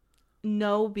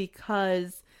 No,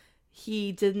 because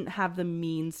he didn't have the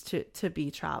means to be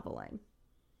traveling.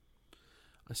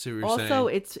 I see what you're saying. Also,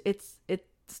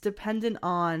 it's dependent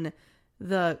on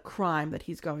the crime that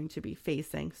he's going to be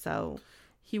facing. So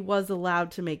he was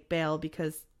allowed to make bail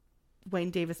because Wayne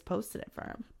Davis posted it for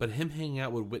him. But him hanging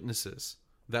out with witnesses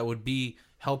that would be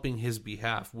helping his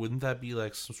behalf, wouldn't that be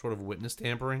like some sort of witness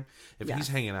tampering? If he's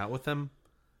hanging out with them,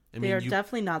 they are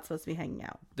definitely not supposed to be hanging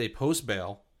out. They post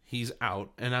bail, he's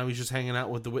out, and now he's just hanging out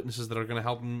with the witnesses that are going to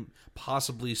help him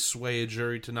possibly sway a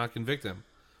jury to not convict him.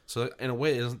 So in a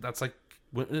way, that's like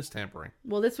witness tampering.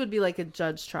 Well, this would be like a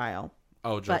judge trial.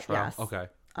 Oh, judge trial. Yes. Okay.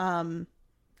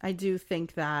 I do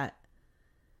think that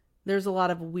there's a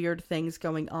lot of weird things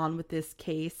going on with this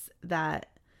case that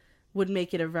would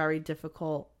make it a very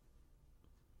difficult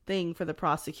thing for the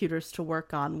prosecutors to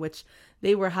work on, which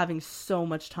they were having so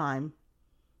much time.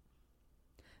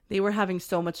 They were having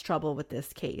so much trouble with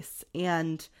this case,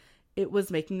 and it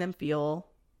was making them feel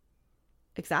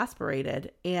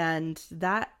exasperated. And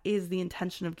that is the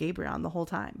intention of Gabrion the whole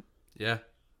time. Yeah.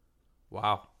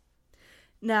 Wow.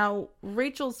 Now,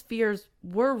 Rachel's fears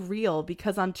were real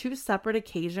because on 2 separate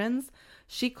occasions,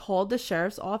 she called the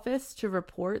sheriff's office to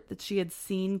report that she had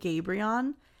seen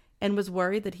Gabrion and was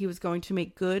worried that he was going to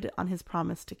make good on his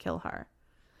promise to kill her.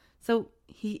 So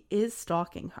he is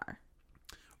stalking her.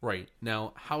 Right.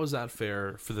 Now, how is that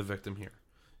fair for the victim here?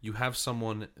 You have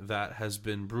someone that has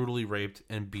been brutally raped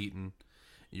and beaten.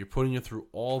 You're putting her through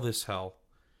all this hell.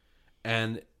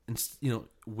 And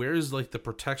where's like the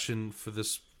protection for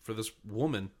this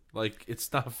woman? Like,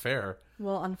 it's not fair.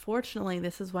 Well, unfortunately,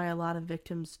 this is why a lot of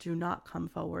victims do not come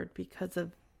forward, because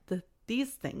of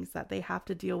these things that they have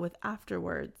to deal with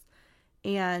afterwards.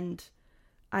 And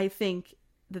I think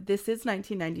that this is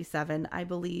 1997. I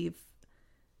believe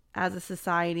as a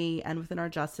society and within our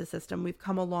justice system, we've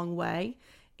come a long way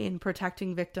in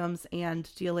protecting victims and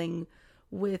dealing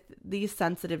with these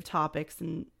sensitive topics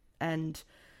and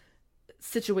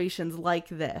situations like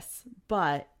this.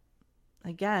 But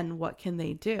again, what can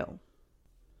they do?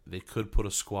 They could put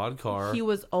a squad car. He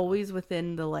was always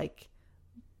within the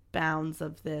bounds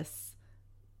of this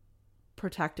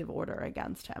protective order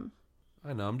against him.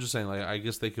 I know. I'm just saying, I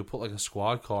guess they could put a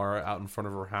squad car out in front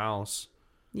of her house.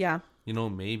 Yeah.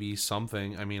 Maybe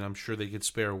something. I mean, I'm sure they could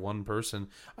spare one person,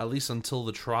 at least until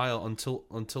the trial,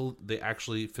 until they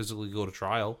actually physically go to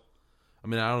trial. I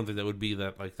mean, I don't think that would be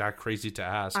that crazy to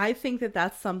ask. I think that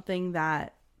that's something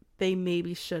that they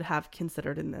maybe should have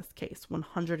considered in this case,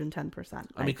 110%.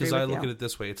 I mean, because I look at it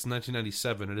this way. It's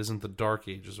 1997. It isn't the Dark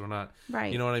Ages. We're not,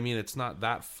 right. You know what I mean? It's not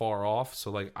that far off.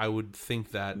 So, I would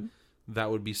think that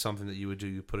that would be something that you would do.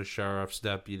 You put a sheriff's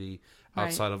deputy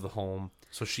outside of the home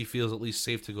so she feels at least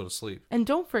safe to go to sleep. And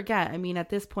don't forget, I mean, at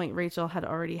this point, Rachel had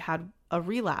already had a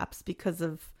relapse because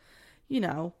of,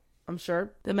 I'm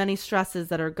sure, the many stresses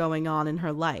that are going on in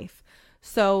her life.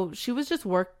 So she was just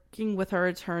working with her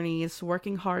attorneys,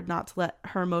 working hard not to let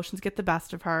her emotions get the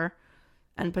best of her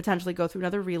and potentially go through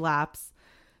another relapse.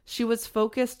 She was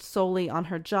focused solely on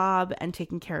her job and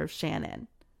taking care of Shannon.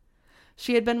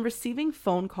 She had been receiving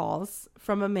phone calls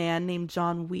from a man named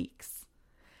John Weeks,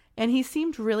 and he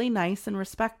seemed really nice and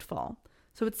respectful.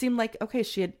 So it seemed like, okay,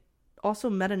 she had also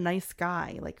met a nice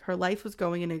guy. Her life was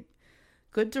going in a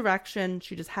good direction.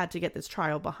 She just had to get this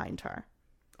trial behind her.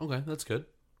 Okay, that's good.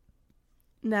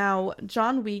 Now,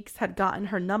 John Weeks had gotten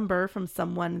her number from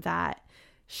someone that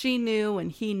she knew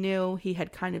and he knew. He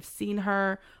had kind of seen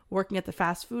her working at the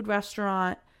fast food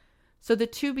restaurant. So the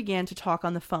two began to talk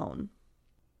on the phone.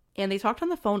 and they talked on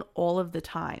the phone all of the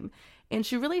time, and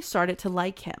she really started to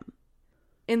like him.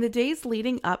 In the days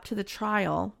leading up to the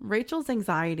trial, Rachel's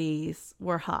anxieties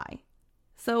were high.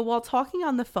 So while talking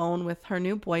on the phone with her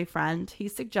new boyfriend, he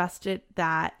suggested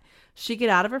that she get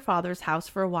out of her father's house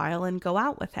for a while and go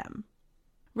out with him.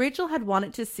 Rachel had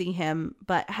wanted to see him,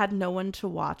 but had no one to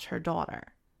watch her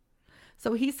daughter.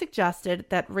 So he suggested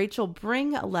that Rachel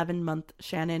bring 11-month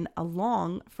Shannon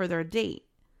along for their date.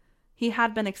 He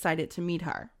had been excited to meet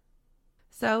her.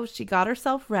 So she got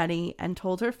herself ready and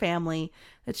told her family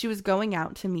that she was going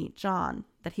out to meet John,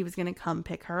 that he was going to come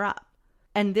pick her up.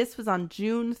 And this was on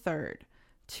June 3rd,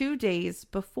 2 days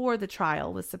before the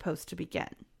trial was supposed to begin.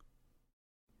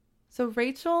 So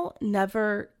Rachel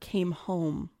never came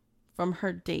home from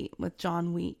her date with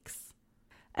John Weeks.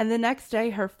 And the next day,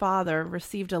 her father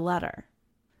received a letter.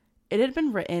 It had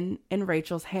been written in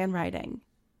Rachel's handwriting.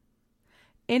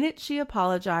 In it, she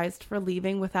apologized for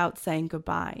leaving without saying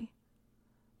goodbye,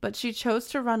 but she chose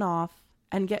to run off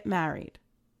and get married.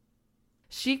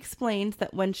 She explained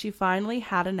that when she finally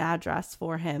had an address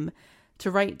for him to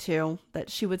write to, that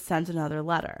she would send another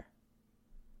letter.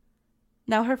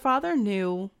 Now, her father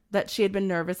knew that she had been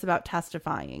nervous about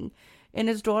testifying, and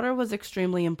his daughter was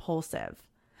extremely impulsive.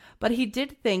 But he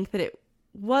did think that it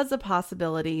was a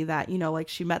possibility that,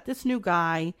 she met this new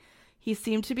guy, he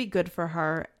seemed to be good for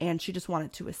her, and she just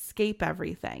wanted to escape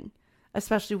everything,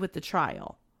 especially with the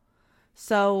trial.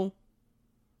 So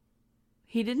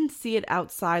he didn't see it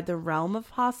outside the realm of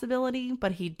possibility,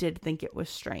 but he did think it was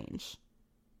strange.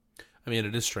 I mean,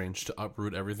 it is strange to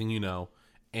uproot everything you know,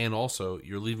 and also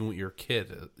you're leaving with your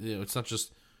kid. It's not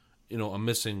just, a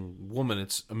missing woman.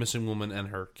 It's a missing woman and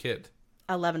her kid.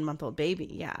 11-month-old baby,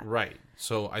 yeah. Right.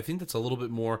 So I think that's a little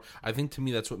bit more, I think to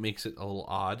me that's what makes it a little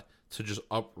odd to just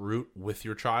uproot with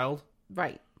your child.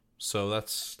 Right. So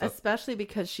that's... Especially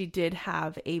because she did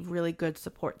have a really good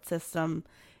support system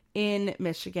in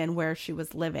Michigan where she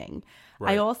was living.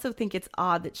 Right. I also think it's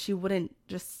odd that she wouldn't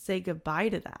just say goodbye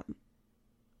to them.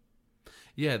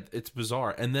 Yeah, it's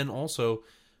bizarre. And then also,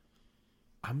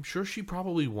 I'm sure she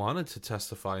probably wanted to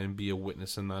testify and be a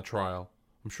witness in that trial.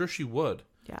 I'm sure she would.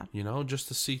 Yeah. Just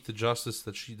to seek the justice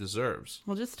that she deserves.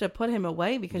 Well, just to put him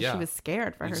away because she was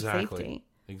scared for her safety.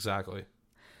 Exactly.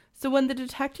 So when the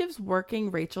detectives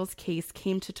working Rachel's case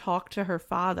came to talk to her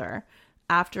father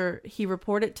after he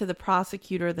reported to the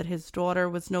prosecutor that his daughter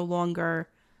was no longer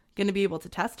going to be able to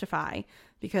testify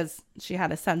because she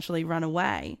had essentially run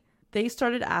away, they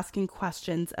started asking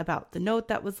questions about the note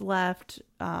that was left,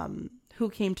 who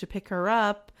came to pick her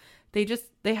up. They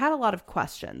had a lot of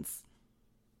questions.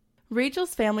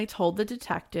 Rachel's family told the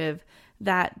detective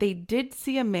that they did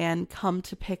see a man come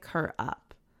to pick her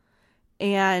up.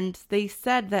 And they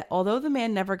said that although the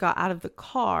man never got out of the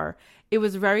car, it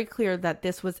was very clear that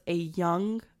this was a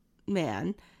young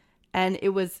man, and it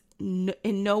was in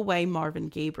no way Marvin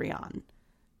Gabrion.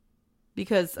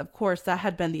 Because, of course, that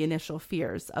had been the initial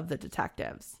fears of the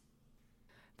detectives.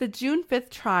 The June 5th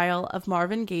trial of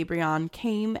Marvin Gabrion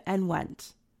came and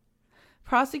went.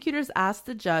 Prosecutors asked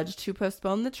the judge to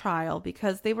postpone the trial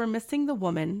because they were missing the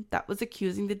woman that was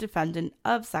accusing the defendant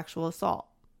of sexual assault.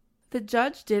 The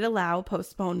judge did allow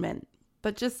postponement,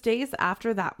 but just days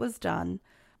after that was done,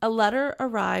 a letter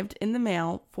arrived in the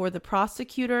mail for the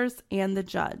prosecutors and the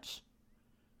judge.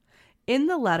 In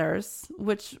the letters,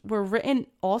 which were written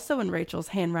also in Rachel's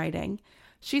handwriting,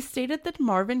 she stated that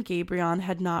Marvin Gabrion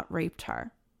had not raped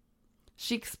her.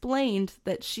 She explained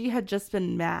that she had just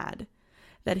been mad,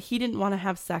 that he didn't want to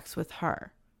have sex with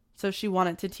her, so she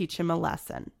wanted to teach him a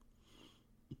lesson.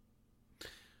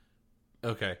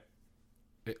 Okay.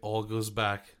 It all goes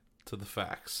back to the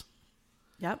facts.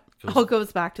 Yep. All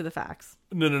goes back to the facts.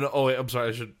 No. Oh, wait, I'm sorry.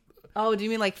 I should... Oh, do you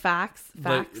mean like facts?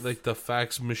 Facts? Like the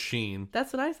fax machine.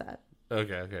 That's what I said.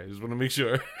 Okay. Just want to make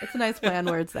sure. It's a nice play on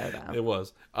words there, though. It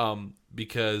was.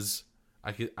 Because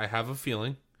I have a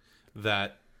feeling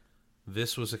that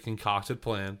this was a concocted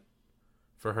plan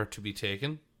for her to be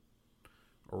taken,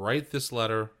 write this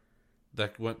letter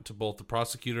that went to both the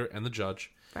prosecutor and the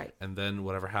judge, right, and then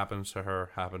whatever happens to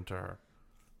her, happened to her.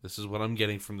 This is what I'm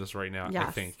getting from this right now, yes.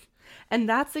 I think. And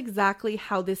that's exactly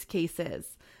how this case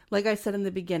is. Like I said in the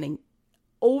beginning,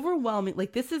 overwhelming.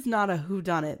 Like, this is not a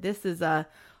whodunit. This is a,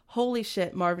 holy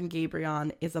shit, Marvin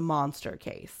Gabrion is a monster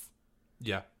case.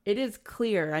 Yeah. It is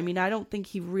clear. I mean, I don't think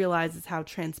he realizes how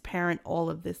transparent all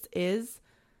of this is,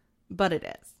 but it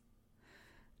is.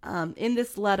 In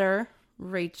this letter,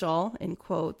 Rachel, in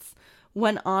quotes,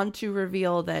 went on to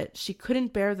reveal that she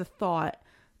couldn't bear the thought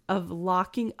of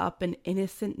locking up an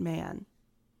innocent man.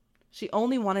 She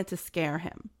only wanted to scare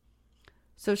him.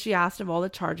 So she asked if all the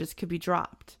charges could be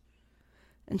dropped.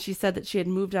 And she said that she had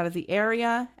moved out of the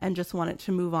area and just wanted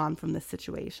to move on from this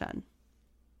situation.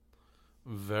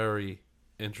 Very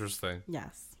interesting.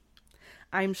 Yes.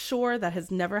 I'm sure that has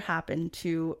never happened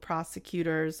to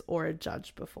prosecutors or a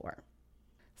judge before.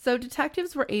 So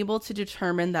detectives were able to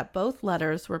determine that both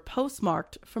letters were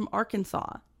postmarked from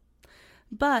Arkansas.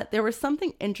 But there was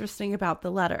something interesting about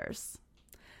the letters.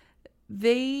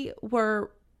 They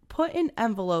were put in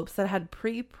envelopes that had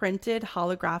pre-printed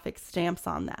holographic stamps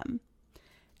on them.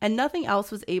 And nothing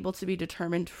else was able to be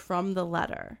determined from the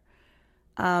letter.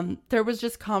 There was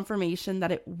just confirmation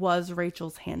that it was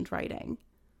Rachel's handwriting.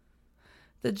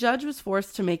 The judge was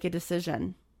forced to make a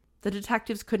decision. The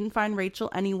detectives couldn't find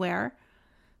Rachel anywhere,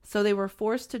 so they were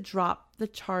forced to drop the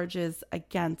charges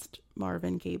against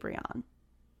Marvin Gabrion.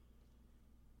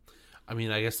 I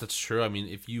mean, I guess that's true. I mean,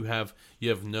 if you have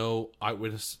no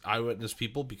eyewitness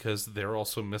people because they're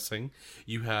also missing,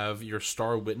 you have your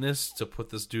star witness to put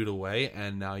this dude away,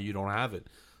 and now you don't have it.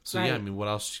 So Right. yeah, I mean, what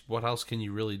else can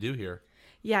you really do here?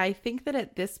 Yeah, I think that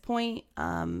at this point,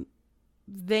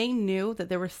 they knew that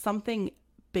there was something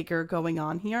bigger going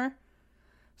on here.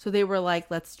 So they were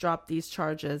like, let's drop these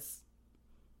charges.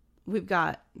 We've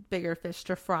got bigger fish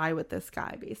to fry with this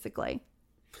guy, basically.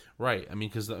 Right. I mean,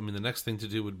 because the next thing to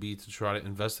do would be to try to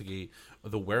investigate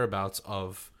the whereabouts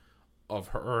of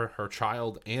her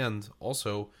child, and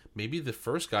also maybe the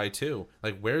first guy too.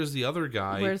 Like, where's the other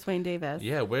guy? Where's Wayne Davis?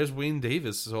 Yeah, where's Wayne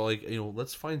Davis? So, like,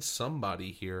 let's find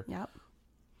somebody here. Yep.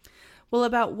 Well,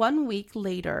 about 1 week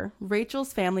later,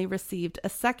 Rachel's family received a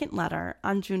second letter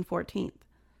on June 14th.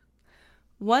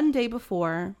 One day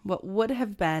before what would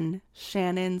have been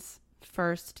Shannon's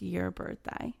first-year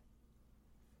birthday.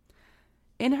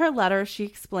 In her letter, she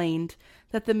explained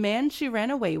that the man she ran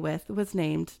away with was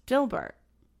named Dilbert.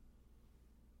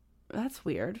 That's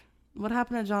weird. What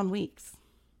happened to John Weeks?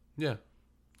 Yeah.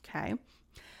 Okay.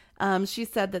 She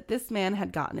said that this man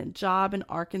had gotten a job in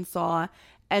Arkansas,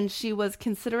 and she was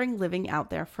considering living out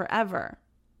there forever.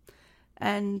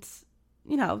 And,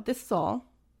 this is all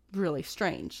really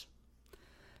strange.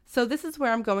 So this is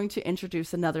where I'm going to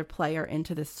introduce another player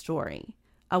into this story,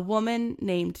 a woman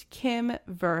named Kim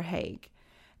Verhaeg.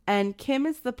 And Kim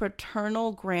is the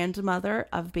paternal grandmother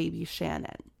of baby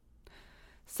Shannon.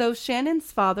 So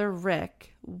Shannon's father,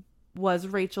 Rick, was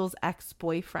Rachel's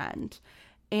ex-boyfriend.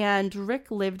 And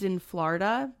Rick lived in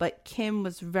Florida, but Kim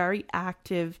was very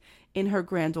active in her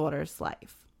granddaughter's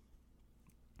life.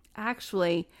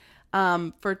 Actually,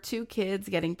 for two kids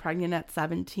getting pregnant at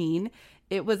 17,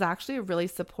 it was actually a really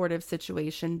supportive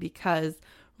situation because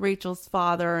Rachel's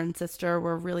father and sister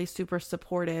were really super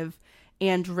supportive,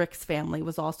 and Rick's family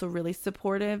was also really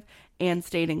supportive and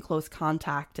stayed in close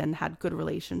contact and had good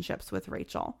relationships with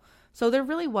Rachel. So there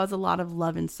really was a lot of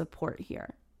love and support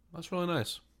here. That's really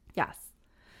nice. Yes.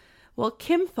 Well,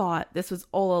 Kim thought this was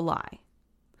all a lie.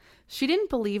 She didn't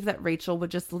believe that Rachel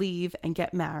would just leave and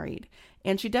get married,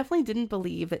 and she definitely didn't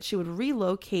believe that she would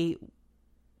relocate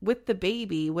with the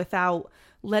baby without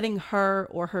letting her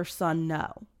or her son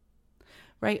know.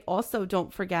 Right? Also,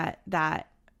 don't forget that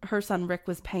her son Rick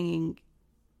was paying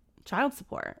child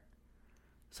support.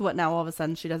 So what, now all of a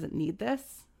sudden she doesn't need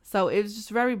this? So it was just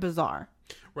very bizarre.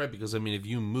 Right, because if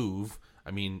you move,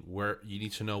 where you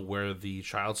need to know where the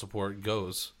child support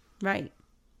goes. Right.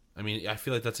 I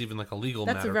feel like that's even like a legal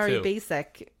That's matter a very too.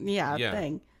 basic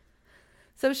thing.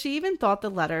 So she even thought the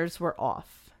letters were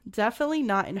off. Definitely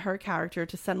not in her character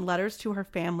to send letters to her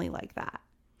family like that.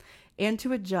 And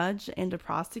to a judge and a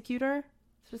prosecutor.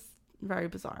 It's just very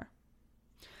bizarre.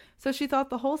 So she thought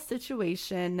the whole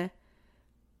situation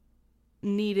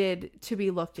needed to be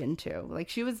looked into. Like,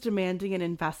 she was demanding an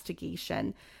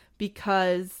investigation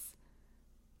because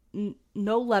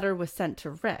no letter was sent to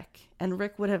Rick, and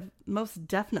Rick would have most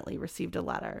definitely received a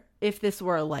letter if this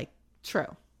were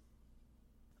true.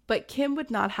 But Kim would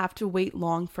not have to wait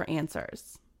long for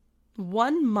answers.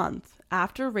 1 month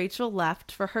after Rachel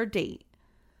left for her date,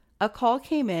 a call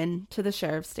came in to the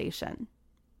sheriff's station.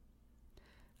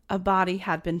 A body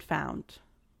had been found.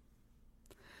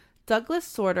 Douglas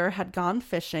Sorter had gone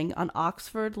fishing on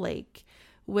Oxford Lake,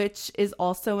 which is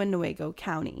also in Newaygo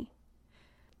County.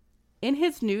 In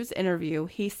his news interview,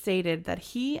 he stated that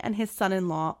he and his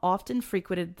son-in-law often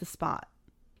frequented the spot.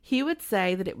 He would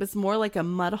say that it was more like a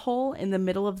mud hole in the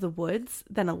middle of the woods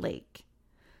than a lake,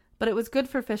 but it was good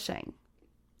for fishing.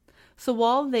 So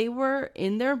while they were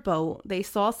in their boat, they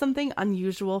saw something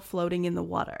unusual floating in the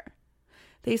water.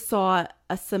 They saw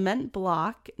a cement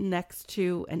block next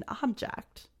to an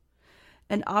object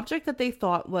that they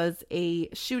thought was a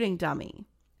shooting dummy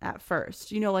at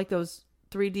first. Like those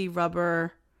 3D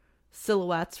rubber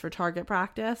silhouettes for target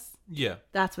practice? Yeah.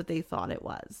 That's what they thought it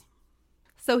was.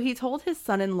 So he told his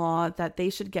son-in-law that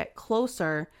they should get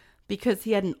closer because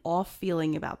he had an off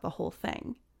feeling about the whole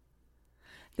thing.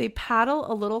 They paddle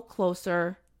a little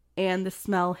closer and the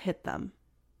smell hit them.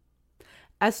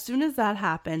 As soon as that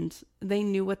happened, they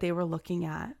knew what they were looking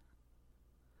at.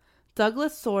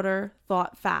 Douglas Sauter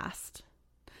thought fast.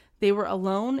 They were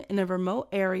alone in a remote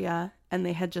area and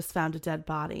they had just found a dead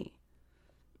body.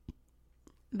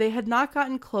 They had not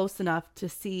gotten close enough to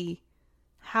see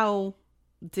how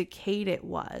decayed it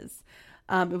was.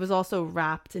 It was also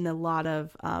wrapped in a lot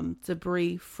of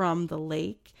debris from the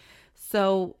lake.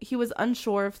 So he was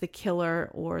unsure if the killer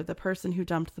or the person who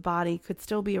dumped the body could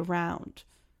still be around.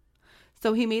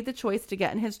 So he made the choice to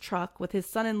get in his truck with his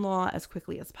son-in-law as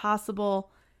quickly as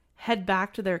possible, head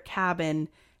back to their cabin,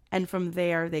 and from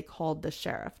there they called the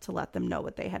sheriff to let them know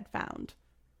what they had found.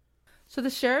 So the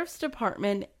sheriff's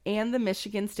department and the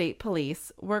Michigan State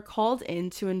Police were called in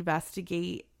to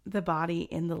investigate the body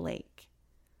in the lake.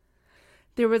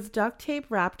 There was duct tape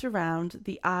wrapped around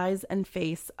the eyes and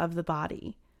face of the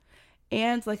body.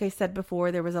 And like I said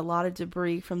before, there was a lot of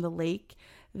debris from the lake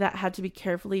that had to be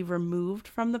carefully removed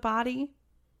from the body.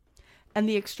 And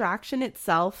the extraction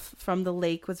itself from the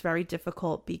lake was very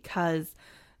difficult because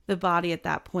the body at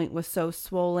that point was so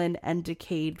swollen and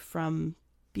decayed from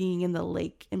being in the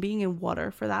lake and being in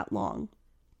water for that long.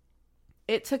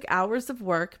 It took hours of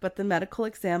work, but the medical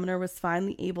examiner was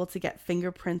finally able to get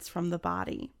fingerprints from the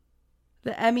body.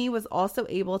 The ME was also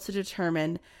able to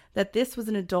determine that this was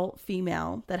an adult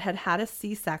female that had had a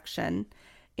C-section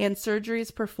and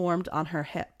surgeries performed on her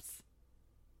hips.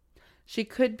 She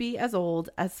could be as old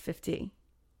as 50.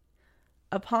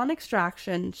 Upon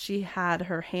extraction, she had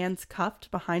her hands cuffed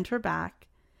behind her back,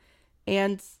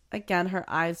 and again, her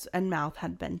eyes and mouth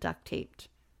had been duct taped.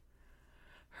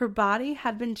 Her body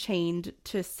had been chained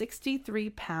to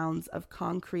 63 pounds of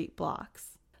concrete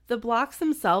blocks. The blocks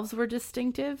themselves were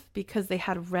distinctive because they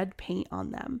had red paint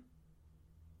on them.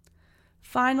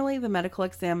 Finally, the medical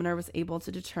examiner was able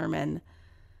to determine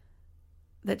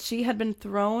that she had been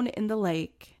thrown in the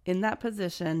lake in that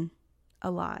position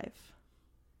alive.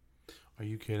 Are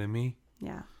you kidding me?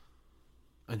 Yeah.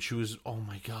 And she was, oh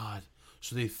my God.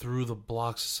 So they threw the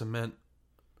blocks of cement.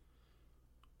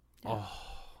 Yeah.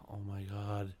 Oh my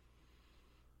God.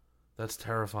 That's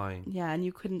terrifying. Yeah, and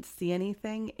you couldn't see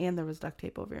anything, and there was duct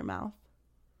tape over your mouth.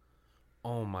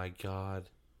 Oh my God.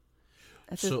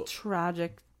 That's a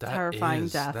tragic, terrifying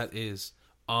death. That is.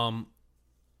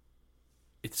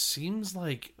 It seems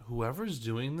like whoever's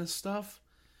doing this stuff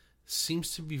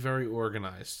seems to be very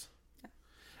organized. Yeah.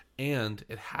 And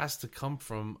it has to come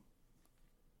from,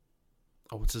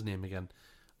 what's his name again?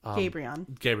 Gabriel,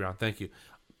 thank you.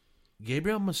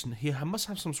 Gabriel must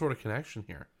have some sort of connection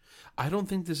here. I don't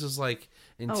think this is like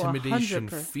intimidation,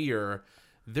 fear.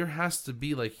 There has to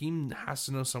be he has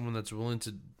to know someone that's willing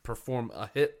to perform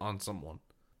a hit on someone.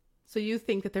 So you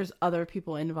think that there's other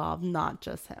people involved, not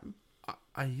just him?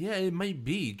 Yeah, it might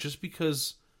be just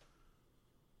because.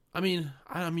 I mean,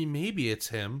 maybe it's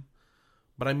him,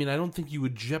 but I don't think you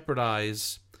would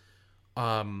jeopardize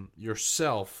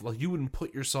yourself. Like you wouldn't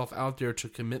put yourself out there to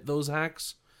commit those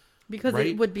acts. Because right?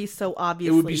 It would be so obvious.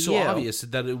 It would be so obvious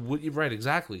that it would. Right,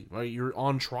 exactly. Right, you're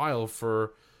on trial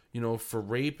for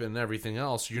rape and everything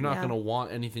else. You're not going to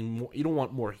want anything more. You don't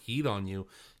want more heat on you.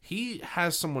 He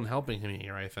has someone helping him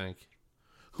here, I think.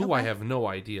 Who I have no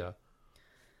idea.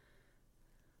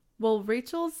 Well,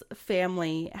 Rachel's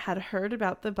family had heard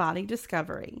about the body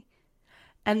discovery,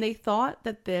 and they thought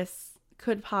that this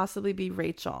could possibly be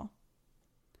Rachel.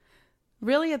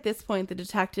 Really, at this point, the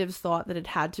detectives thought that it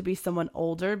had to be someone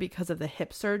older because of the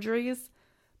hip surgeries,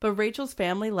 but Rachel's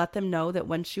family let them know that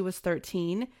when she was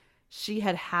 13, she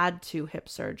had had 2 hip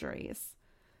surgeries.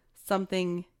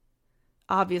 Something,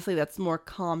 obviously, that's more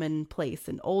commonplace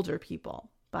in older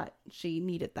people, but she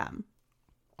needed them.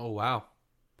 Oh, wow.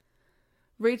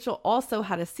 Rachel also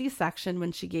had a C-section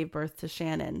when she gave birth to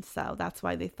Shannon, so that's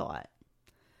why they thought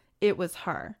it was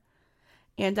her.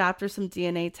 And after some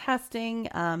DNA testing,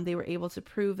 they were able to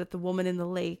prove that the woman in the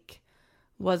lake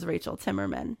was Rachel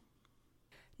Timmerman.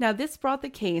 Now, this brought the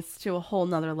case to a whole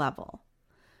nother level.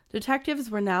 Detectives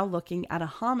were now looking at a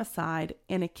homicide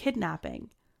and a kidnapping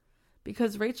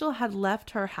because Rachel had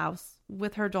left her house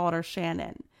with her daughter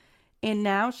Shannon, and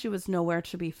now she was nowhere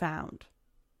to be found.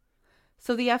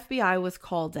 So the FBI was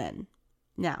called in.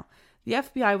 Now, the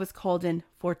FBI was called in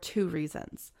for 2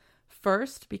 reasons.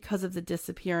 First, because of the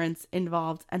disappearance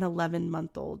involved an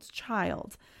 11-month-old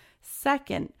child.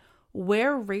 Second,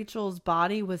 where Rachel's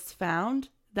body was found,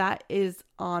 that is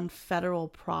on federal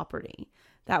property.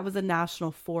 That was a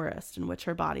national forest in which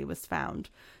her body was found.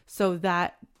 So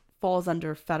that falls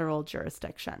under federal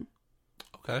jurisdiction.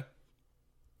 Okay.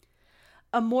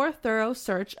 A more thorough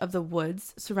search of the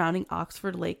woods surrounding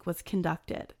Oxford Lake was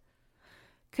conducted.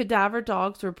 Cadaver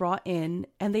dogs were brought in,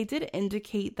 and they did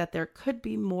indicate that there could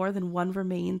be more than one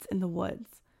remains in the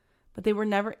woods, but they were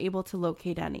never able to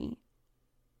locate any.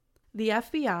 The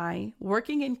FBI,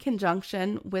 working in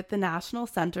conjunction with the National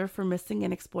Center for Missing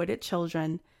and Exploited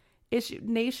Children, issued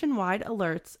nationwide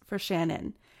alerts for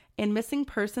Shannon, and missing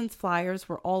persons flyers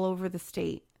were all over the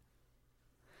state.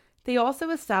 They also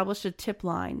established a tip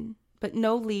line, but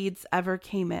no leads ever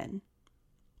came in.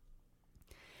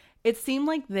 It seemed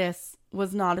like this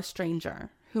was not a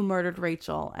stranger who murdered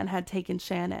Rachel and had taken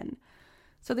Shannon,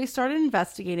 so they started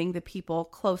investigating the people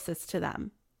closest to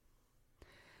them.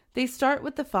 They start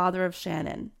with the father of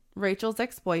Shannon, Rachel's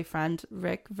ex-boyfriend,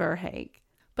 Rick Verhaeghe,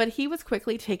 but he was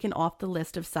quickly taken off the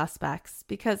list of suspects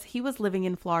because he was living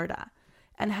in Florida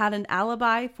and had an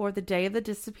alibi for the day of the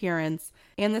disappearance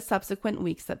and the subsequent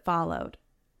weeks that followed.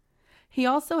 He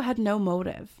also had no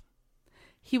motive.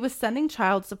 He was sending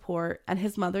child support, and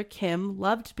his mother, Kim,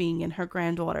 loved being in her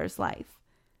granddaughter's life.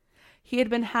 He had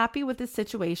been happy with the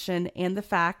situation and the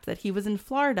fact that he was in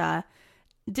Florida,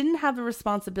 didn't have the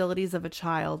responsibilities of a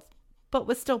child, but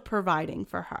was still providing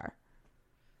for her.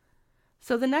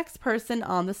 So the next person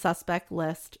on the suspect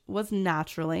list was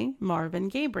naturally Marvin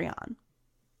Gabrion.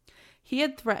 He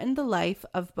had threatened the life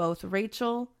of both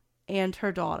Rachel and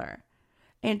her daughter,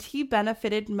 and he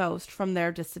benefited most from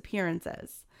their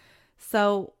disappearances.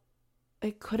 So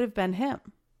it could have been him.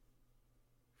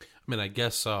 I mean, I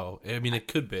guess so. I mean, it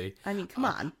could be. I mean, come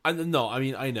on. I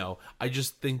know. I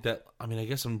just think that, I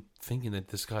guess I'm thinking that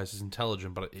this guy's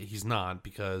intelligent, but he's not,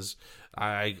 because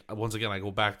once again, I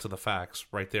go back to the facts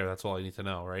right there. That's all I need to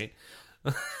know, right?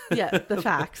 Yeah, the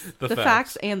facts. The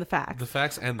facts and the facts. The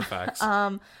facts and the facts.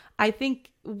 I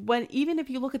think even if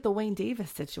you look at the Wayne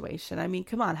Davis situation, I mean,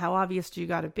 come on, how obvious do you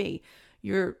got to be?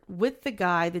 You're with the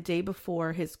guy the day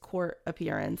before his court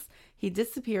appearance. He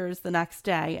disappears the next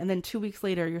day, and then 2 weeks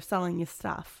later, you're selling his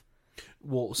stuff.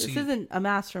 Well, this isn't a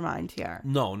mastermind here.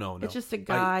 No. It's just a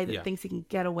guy that thinks he can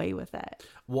get away with it.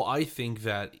 Well, I think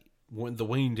that when the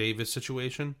Wayne Davis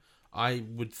situation, I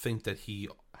would think that he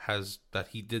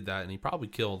did that, and he probably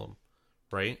killed him,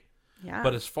 right? Yeah.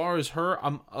 But as far as her,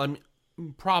 I'm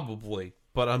probably,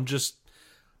 but I'm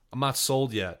not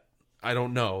sold yet. I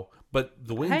don't know. But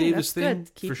the Wayne Davis thing,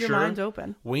 good. Keep for your sure. mind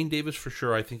open. Wayne Davis, for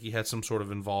sure, I think he had some sort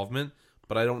of involvement,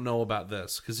 but I don't know about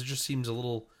this because it just seems a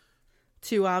little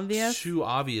too obvious. Too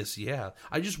obvious, yeah.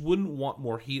 I just wouldn't want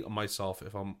more heat on myself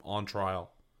if I'm on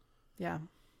trial. Yeah,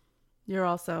 you're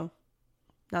also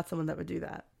not someone that would do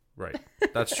that. Right,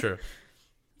 that's true.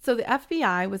 So the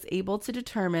FBI was able to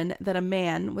determine that a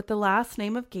man with the last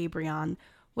name of Gabrion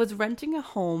was renting a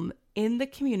home in the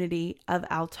community of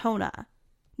Altona.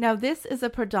 Now, this is a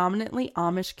predominantly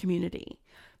Amish community,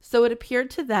 so it appeared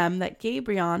to them that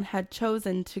Gabrion had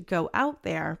chosen to go out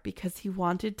there because he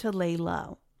wanted to lay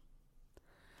low.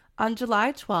 On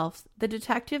July 12th, the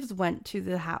detectives went to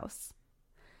the house.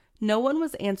 No one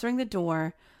was answering the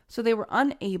door, so they were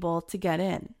unable to get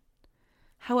in.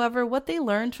 However, what they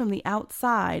learned from the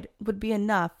outside would be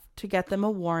enough to get them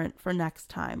a warrant for next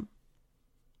time.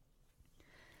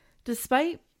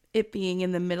 Despite it being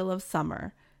in the middle of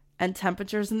summer and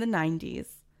temperatures in the 90s,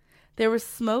 there was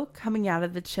smoke coming out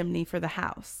of the chimney for the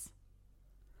house.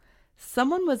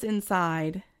 Someone was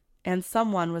inside and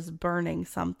someone was burning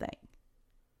something.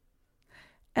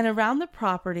 And around the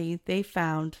property, they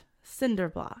found cinder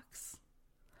blocks.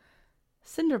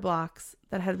 Cinder blocks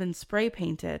that had been spray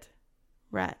painted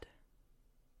red.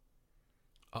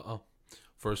 Uh-oh.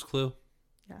 First clue.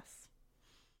 Yes.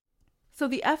 So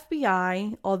the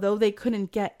FBI, although they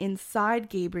couldn't get inside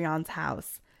Gabrion's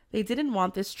house, they didn't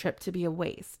want this trip to be a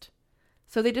waste.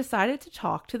 So they decided to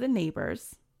talk to the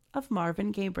neighbors of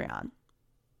Marvin Gabrion.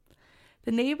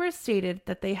 The neighbors stated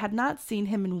that they had not seen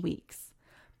him in weeks,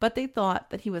 but they thought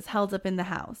that he was held up in the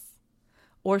house,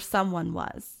 or someone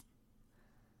was.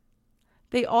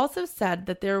 They also said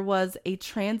that there was a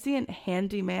transient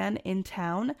handyman in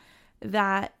town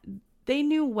that they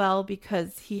knew well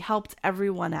because he helped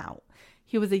everyone out.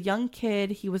 He was a young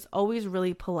kid. He was always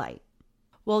really polite.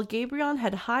 Well, Gabrion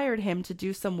had hired him to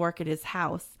do some work at his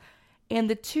house, and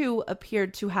the two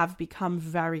appeared to have become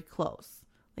very close.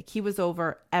 Like, he was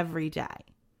over every day.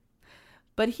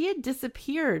 But he had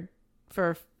disappeared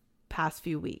for past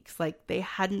few weeks. Like, they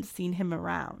hadn't seen him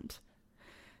around.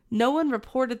 No one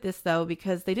reported this, though,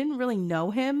 because they didn't really know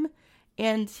him,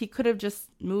 and he could have just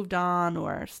moved on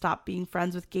or stopped being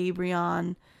friends with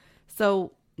Gabrion.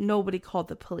 So nobody called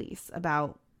the police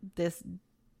about this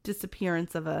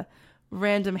disappearance of a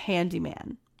random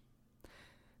handyman.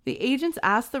 The agents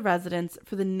asked the residents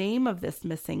for the name of this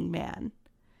missing man.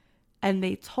 and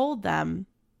they told them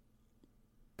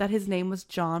that his name was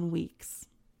John Weeks.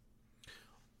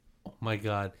 Oh my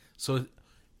God. So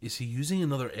is he using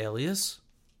another alias?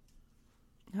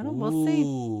 I don't know, we'll see.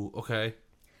 Ooh, okay.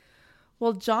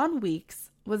 Well, John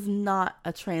Weeks was not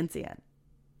a transient,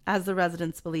 as the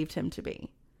residents believed him to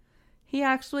be. He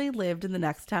actually lived in the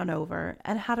next town over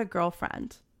and had a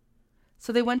girlfriend.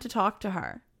 So they went to talk to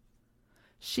her.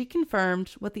 She confirmed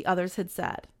what the others had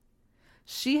said.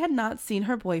 She had not seen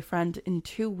her boyfriend in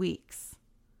 2 weeks.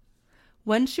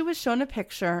 When she was shown a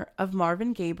picture of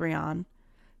Marvin Gabrion,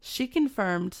 she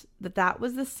confirmed that that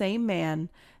was the same man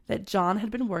that John had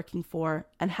been working for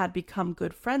and had become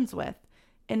good friends with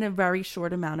in a very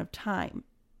short amount of time.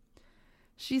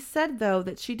 She said, though,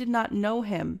 that she did not know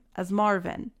him as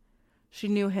Marvin. She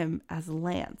knew him as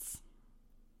Lance.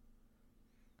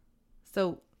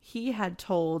 So he had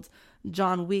told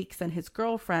John Weeks and his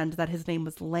girlfriend that his name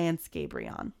was Lance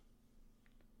Gabrion.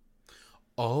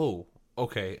 Oh,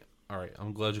 okay. All right.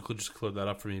 I'm glad you could just clear that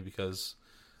up for me because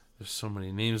there's so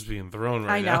many names being thrown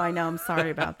right now. I know. I'm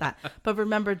sorry about that. But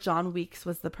remember, John Weeks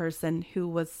was the person who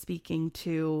was speaking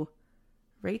to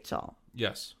Rachel.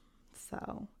 Yes.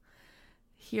 So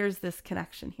here's this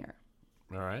connection here.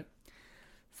 All right.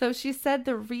 So she said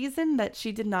the reason that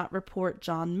she did not report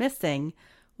John missing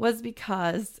was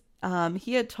because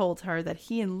he had told her that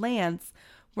he and Lance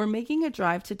were making a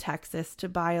drive to Texas to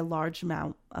buy a large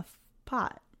amount of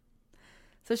pot.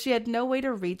 So she had no way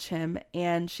to reach him,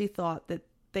 and she thought that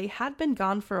they had been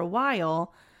gone for a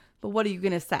while, but what are you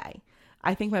going to say?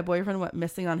 I think my boyfriend went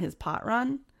missing on his pot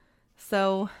run,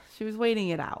 so she was waiting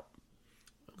it out.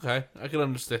 Okay, I can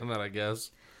understand that, I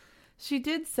guess. She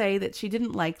did say that she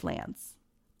didn't like Lance,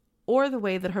 or the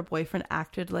way that her boyfriend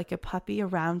acted like a puppy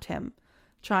around him,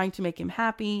 trying to make him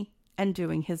happy and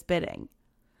doing his bidding.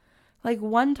 Like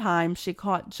one time she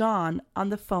caught John on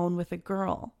the phone with a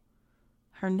girl.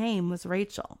 Her name was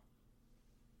Rachel.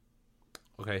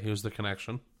 Okay, here's the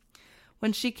connection.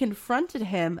 When she confronted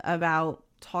him about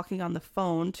talking on the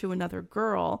phone to another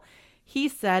girl, he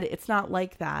said, "It's not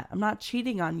like that. I'm not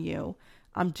cheating on you.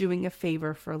 I'm doing a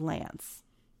favor for Lance."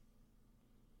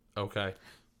 Okay.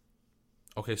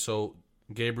 Okay, so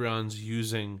Gabrion's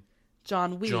using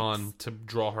John Weeks. John to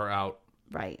draw her out.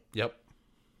 Right. Yep.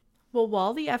 Well,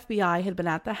 while the FBI had been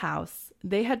at the house,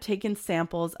 they had taken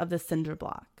samples of the cinder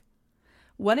block.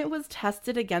 When it was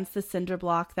tested against the cinder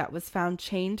block that was found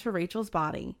chained to Rachel's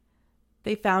body,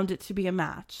 they found it to be a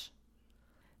match.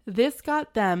 This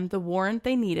got them the warrant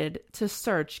they needed to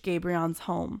search Gabrion's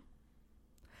home.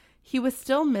 He was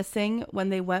still missing when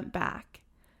they went back,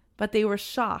 but they were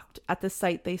shocked at the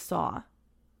sight they saw.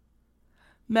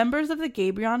 Members of the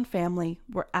Gabrion family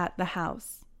were at the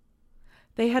house.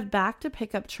 They had backed a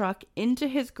pickup truck into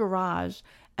his garage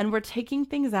and were taking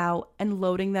things out and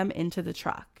loading them into the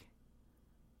truck.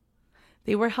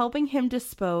 They were helping him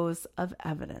dispose of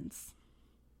evidence.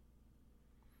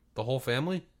 The whole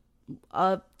family?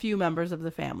 A few members of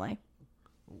the family.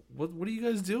 What are you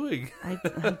guys doing? I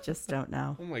just don't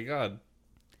know. Oh my God.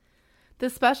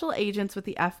 The special agents with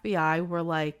the FBI were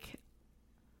like,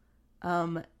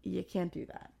 you can't do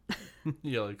that.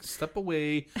 Yeah, like step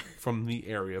away from the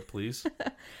area, please.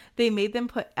 They made them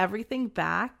put everything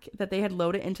back that they had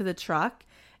loaded into the truck,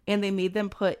 and they made them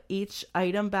put each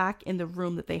item back in the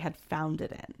room that they had found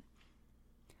it in.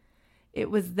 It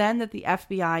was then that the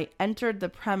FBI entered the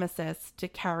premises to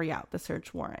carry out the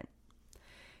search warrant.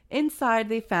 Inside,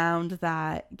 they found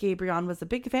that Gabrion was a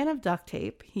big fan of duct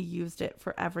tape. He used it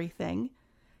for everything.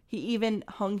 He even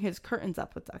hung his curtains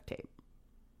up with duct tape.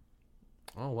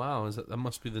 Oh, wow. That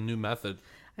must be the new method.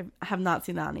 I have not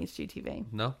seen that on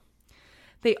HGTV. No?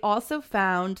 They also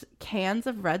found cans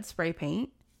of red spray paint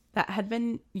that had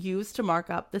been used to mark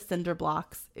up the cinder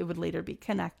blocks. It would later be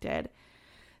connected.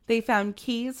 They found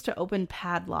keys to open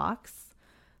padlocks,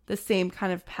 the same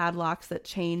kind of padlocks that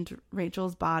chained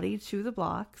Rachel's body to the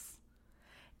blocks,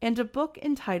 and a book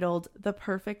entitled The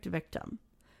Perfect Victim,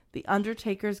 The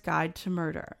Undertaker's Guide to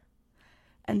Murder.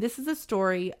 And this is a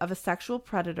story of a sexual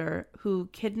predator who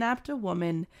kidnapped a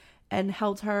woman and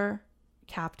held her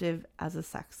captive as a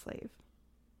sex slave.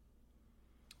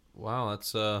 Wow, that's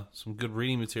some good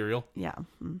reading material. Yeah.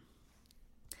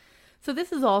 So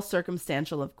this is all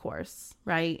circumstantial, of course,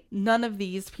 right? None of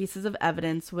these pieces of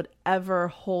evidence would ever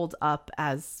hold up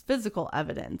as physical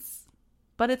evidence,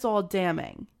 but it's all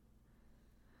damning.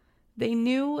 They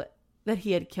knew that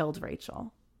he had killed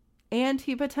Rachel, and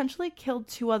he potentially killed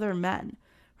 2 other men,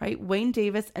 right? Wayne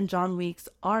Davis and John Weeks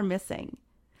are missing,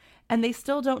 and they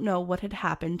still don't know what had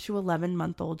happened to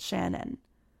 11-month-old Shannon.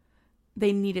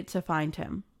 They needed to find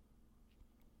him.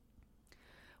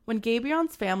 When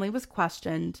Gabrion's family was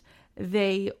questioned,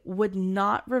 they would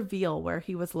not reveal where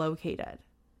he was located.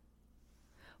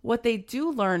 What they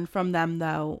do learn from them,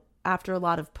 though, after a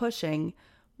lot of pushing,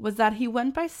 was that he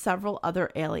went by several other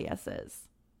aliases.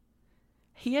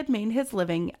 He had made his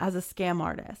living as a scam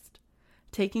artist,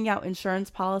 taking out insurance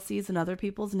policies in other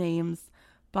people's names,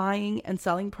 buying and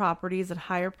selling properties at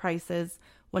higher prices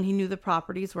when he knew the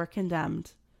properties were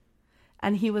condemned.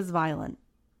 And he was violent,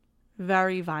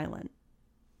 very violent.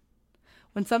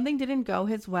 When something didn't go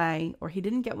his way or he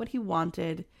didn't get what he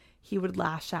wanted, he would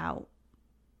lash out.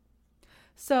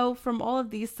 So from all of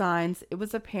these signs, it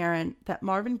was apparent that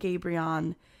Marvin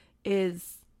Gabrion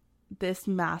is this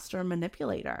master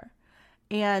manipulator.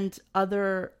 And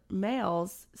other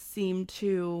males seem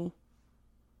to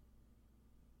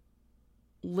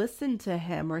listen to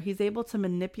him, or he's able to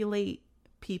manipulate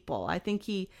people. I think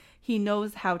he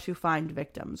knows how to find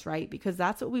victims, right? Because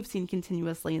that's what we've seen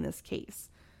continuously in this case.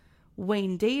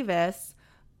 Wayne Davis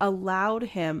allowed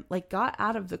him, got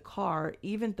out of the car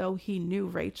even though he knew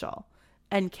Rachel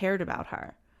and cared about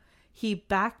her. He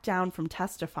backed down from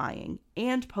testifying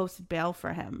and posted bail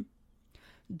for him.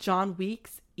 John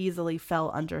Weeks easily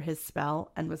fell under his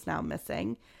spell and was now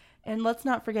missing. And let's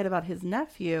not forget about his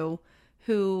nephew,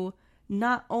 who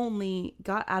not only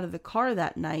got out of the car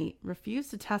that night,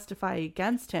 refused to testify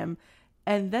against him,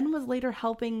 and then was later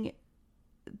helping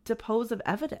depose of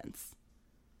evidence.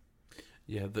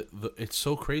 Yeah, it's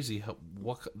so crazy how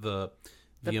the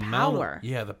amount power.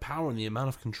 The power and the amount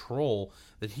of control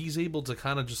that he's able to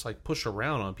kind of just push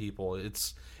around on people.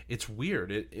 It's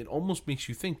weird. It almost makes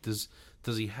you think, does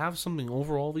he have something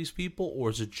over all these people, or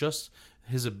is it just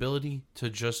his ability to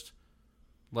just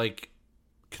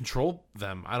control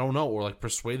them? I don't know, or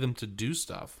persuade them to do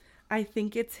stuff. I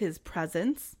think it's his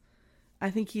presence. I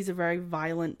think he's a very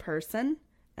violent person,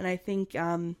 and I think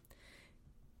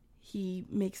he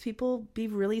makes people be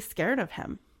really scared of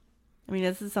him. I mean,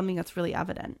 this is something that's really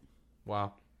evident.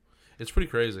 Wow. It's pretty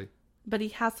crazy. But he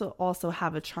has to also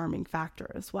have a charming factor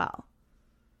as well.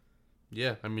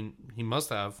 Yeah, I mean, he must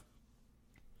have.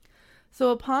 So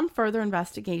upon further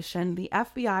investigation, the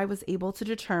FBI was able to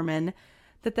determine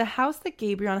that the house that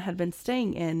Gabrion had been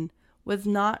staying in was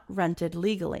not rented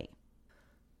legally.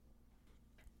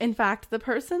 In fact, the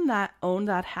person that owned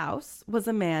that house was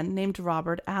a man named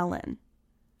Robert Allen,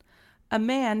 a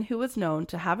man who was known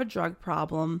to have a drug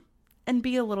problem and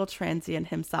be a little transient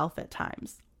himself at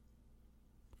times.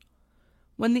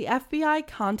 When the FBI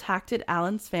contacted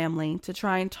Allen's family to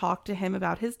try and talk to him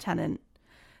about his tenant,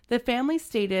 the family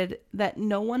stated that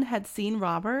no one had seen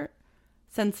Robert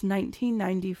since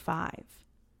 1995.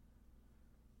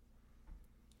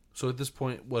 So at this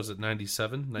point, was it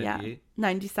 97, 98? Yeah,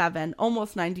 97,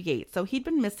 almost 98. So he'd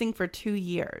been missing for 2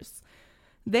 years.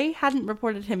 They hadn't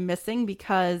reported him missing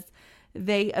because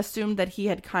they assumed that he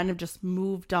had kind of just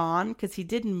moved on, because he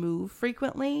didn't move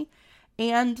frequently,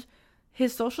 and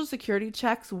his Social Security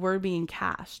checks were being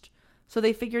cashed. So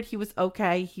they figured he was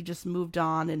okay. He just moved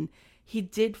on, and he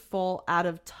did fall out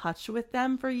of touch with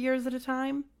them for years at a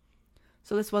time.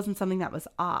 So this wasn't something that was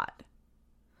odd.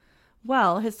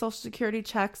 Well, his Social Security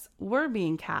checks were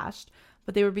being cashed,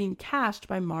 but they were being cashed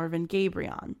by Marvin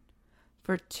Gabrion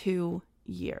for 2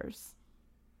 years.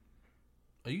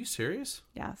 Are you serious?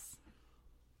 Yes.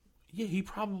 Yeah, he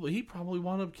probably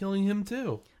wound up killing him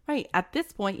too. Right. At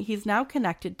this point, he's now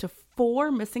connected to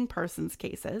 4 missing persons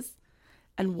cases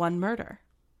and 1 murder.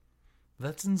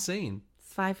 That's insane.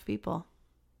 It's 5 people.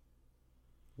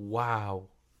 Wow.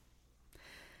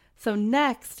 So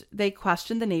next, they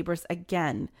questioned the neighbors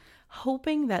again,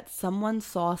 hoping that someone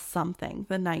saw something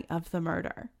the night of the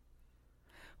murder.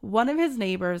 One of his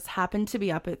neighbors happened to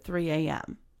be up at 3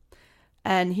 a.m.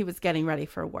 and he was getting ready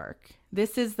for work.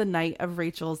 This is the night of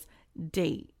Rachel's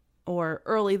date, or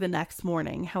early the next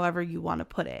morning, however you want to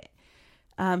put it.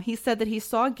 He said that he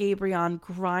saw Gabrion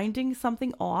grinding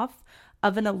something off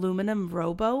of an aluminum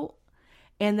rowboat,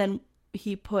 and then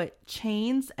he put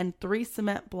chains and 3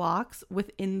 cement blocks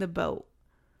within the boat.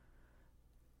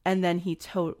 And then he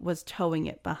was towing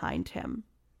it behind him.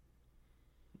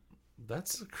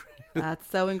 That's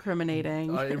so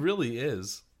incriminating. It really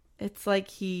is. It's like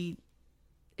he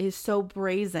is so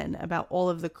brazen about all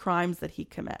of the crimes that he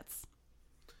commits.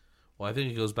 Well, I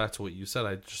think it goes back to what you said.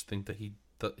 I just think that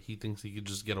he thinks he could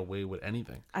just get away with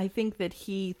anything. I think that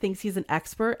he thinks he's an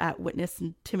expert at witness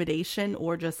intimidation,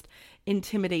 or just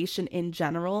intimidation in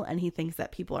general, and he thinks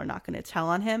that people are not going to tell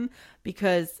on him,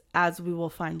 because as we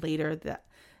will find later,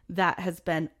 that has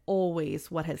been always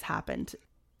what has happened.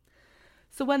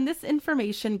 So when this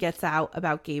information gets out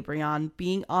about Gabrion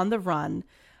being on the run,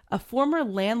 a former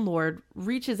landlord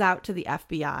reaches out to the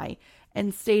FBI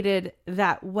and stated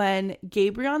that when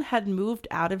Gabrion had moved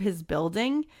out of his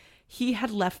building, he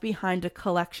had left behind a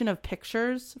collection of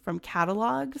pictures from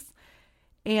catalogs,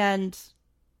 and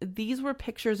these were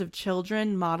pictures of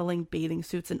children modeling bathing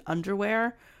suits and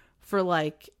underwear for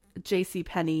like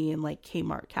JCPenney and like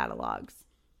Kmart catalogs.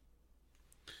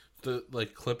 The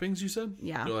like clippings you said?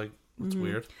 Yeah. You're like, that's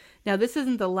weird. Now, this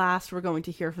isn't the last we're going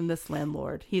to hear from this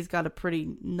landlord. He's got a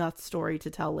pretty nuts story to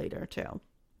tell later, too.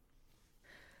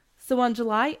 So on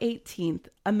July 18th,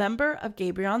 a member of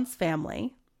Gabrion's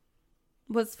family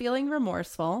was feeling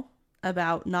remorseful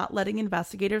about not letting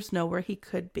investigators know where he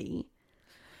could be.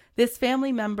 This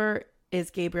family member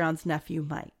is Gabrion's nephew,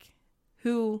 Mike,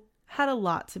 who had a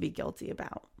lot to be guilty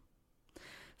about.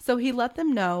 So he let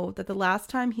them know that the last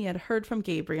time he had heard from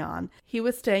Gabrion, he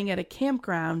was staying at a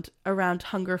campground around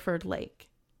Hungerford Lake.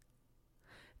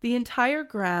 The entire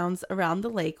grounds around the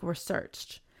lake were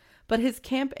searched, but his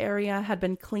camp area had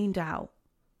been cleaned out.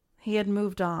 He had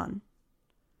moved on.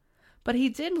 But he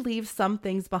did leave some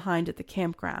things behind at the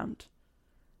campground.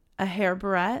 A hair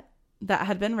barrette that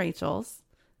had been Rachel's,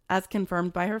 as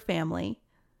confirmed by her family,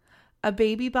 a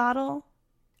baby bottle,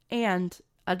 and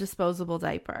a disposable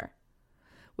diaper,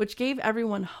 which gave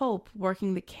everyone hope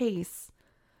working the case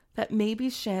that maybe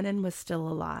Shannon was still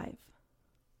alive.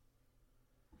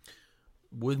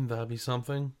 Wouldn't that be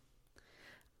something?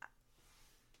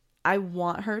 I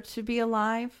want her to be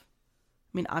alive.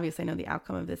 I mean, obviously I know the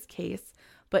outcome of this case,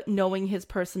 but knowing his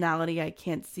personality, I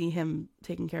can't see him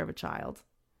taking care of a child.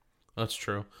 That's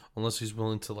true. Unless he's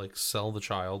willing to like sell the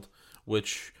child,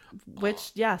 which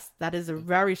yes, that is a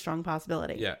very strong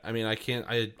possibility. yeah, I mean,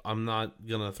 I'm not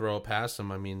gonna throw it past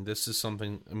him. I mean, this is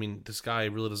something. I mean, this guy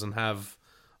really doesn't have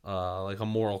like a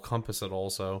moral compass at all.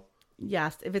 So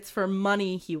yes, if it's for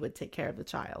money, he would take care of the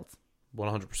child.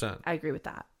 100%. I agree with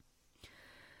that.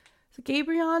 So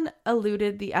Gabrion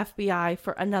eluded the FBI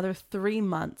for another 3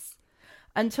 months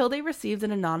until they received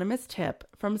an anonymous tip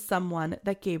from someone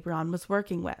that Gabrion was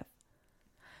working with.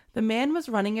 The man was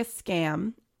running a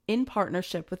scam in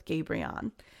partnership with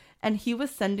Gabrion, and he was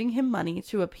sending him money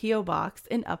to a P.O. box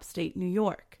in upstate New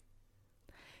York.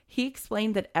 He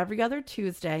explained that every other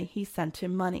Tuesday he sent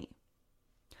him money.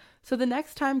 So the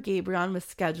next time Gabrion was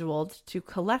scheduled to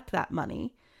collect that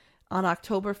money, on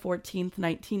October 14th,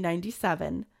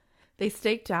 1997, they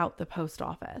staked out the post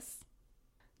office.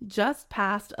 Just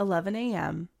past 11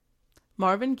 a.m.,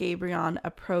 Marvin Gabrion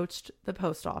approached the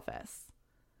post office.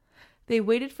 They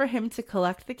waited for him to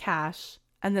collect the cash,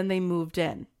 and then they moved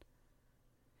in.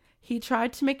 He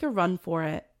tried to make a run for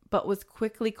it, but was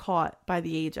quickly caught by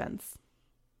the agents.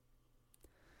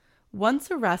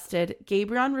 Once arrested,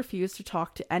 Gabrion refused to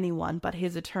talk to anyone but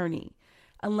his attorney,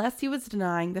 unless he was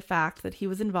denying the fact that he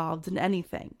was involved in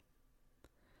anything.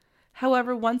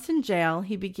 However, once in jail,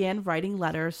 he began writing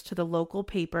letters to the local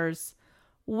papers,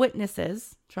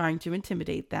 witnesses, trying to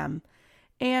intimidate them,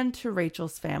 and to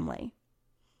Rachel's family.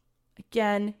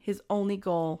 Again, his only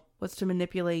goal was to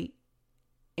manipulate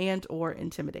and or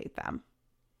intimidate them.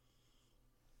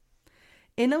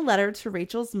 In a letter to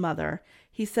Rachel's mother,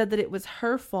 he said that it was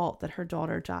her fault that her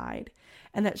daughter died,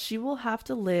 and that she will have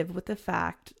to live with the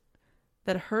fact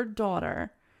that her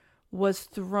daughter was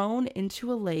thrown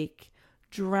into a lake,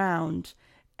 drowned,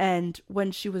 and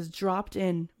when she was dropped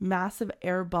in, massive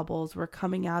air bubbles were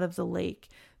coming out of the lake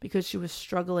because she was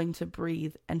struggling to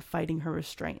breathe and fighting her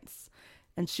restraints.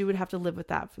 And she would have to live with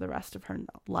that for the rest of her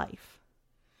life.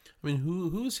 I mean,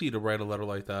 who is he to write a letter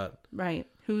like that? Right.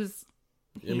 Who's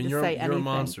he I mean, to you're say anything? a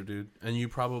monster, dude, and you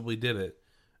probably did it.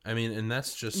 I mean, and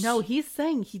that's just No, he's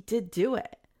saying he did do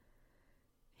it.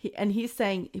 He's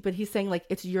saying like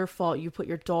it's your fault. You put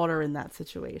your daughter in that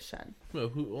situation.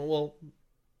 Well,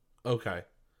 okay.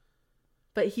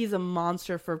 But he's a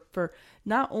monster for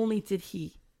not only did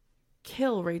he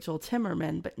kill Rachel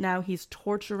Timmerman, but now he's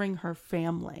torturing her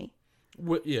family.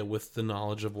 With the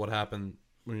knowledge of what happened,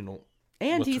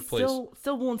 and he still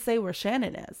won't say where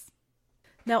Shannon is.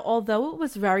 Now, although it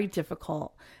was very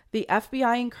difficult, the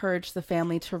FBI encouraged the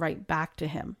family to write back to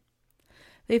him.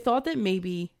 They thought that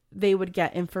maybe they would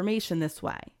get information this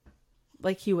way,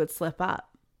 like he would slip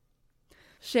up.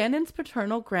 Shannon's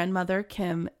paternal grandmother,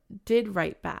 Kim, did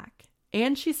write back,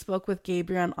 and she spoke with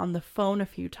Gabrion on the phone a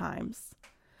few times.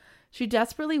 She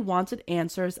desperately wanted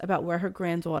answers about where her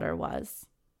granddaughter was.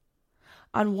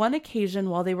 On one occasion,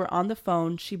 while they were on the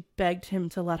phone, she begged him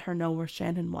to let her know where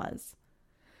Shannon was.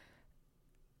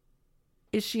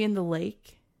 Is she in the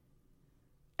lake?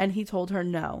 And he told her,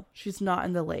 no, she's not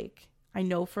in the lake. I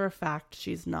know for a fact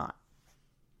she's not.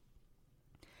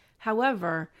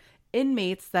 However,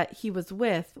 Inmates that he was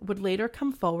with would later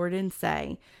come forward and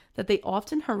say that they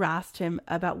often harassed him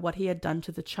about what he had done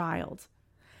to the child.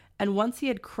 And once he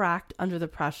had cracked under the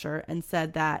pressure and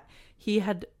said that he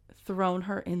had thrown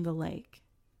her in the lake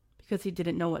because he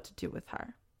didn't know what to do with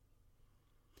her.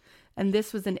 And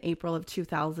this was in April of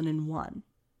 2001.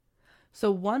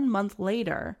 So 1 month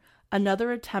later,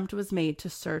 another attempt was made to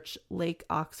search Lake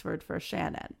Oxford for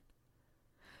Shannon.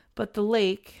 But the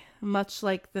lake, much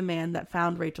like the man that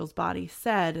found Rachel's body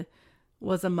said,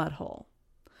 was a mud hole.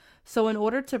 So in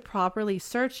order to properly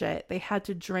search it, they had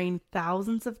to drain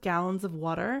thousands of gallons of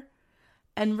water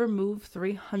and remove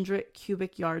 300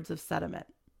 cubic yards of sediment.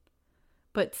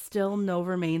 But still no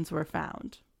remains were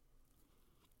found.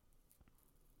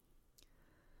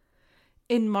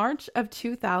 In March of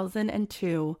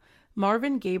 2002,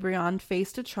 Marvin Gabrion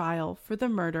faced a trial for the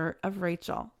murder of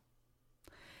Rachel.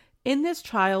 In this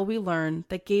trial, we learn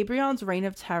that Gabrion's reign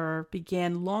of terror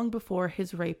began long before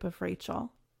his rape of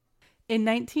Rachel. In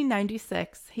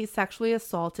 1996, he sexually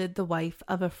assaulted the wife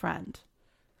of a friend.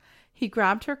 He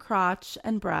grabbed her crotch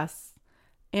and breasts,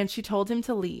 and she told him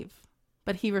to leave,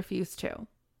 but he refused to.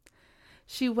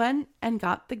 She went and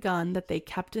got the gun that they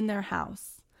kept in their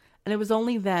house, and it was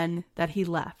only then that he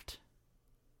left.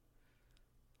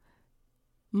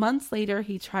 Months later,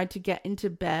 he tried to get into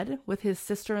bed with his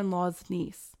sister-in-law's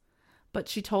niece, but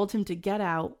she told him to get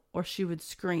out or she would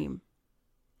scream.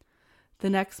 The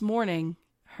next morning,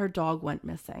 her dog went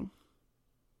missing.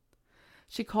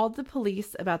 She called the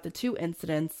police about the two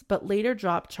incidents, but later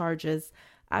dropped charges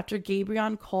after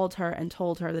Gabrion called her and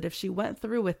told her that if she went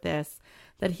through with this,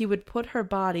 that he would put her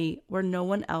body where no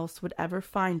one else would ever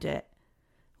find it,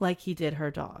 like he did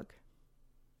her dog.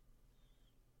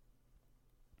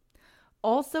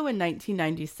 Also in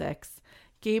 1996,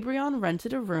 Gabrion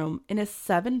rented a room in a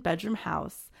 7-bedroom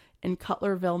house in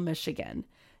Cutlerville, Michigan.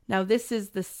 Now, this is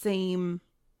the same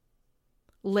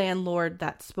landlord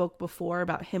that spoke before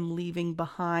about him leaving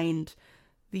behind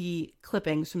the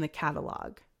clippings from the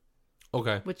catalog.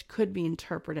 Okay. Which could be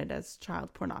interpreted as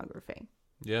child pornography.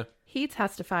 Yeah. He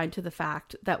testified to the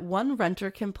fact that one renter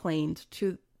complained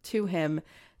to him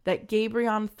that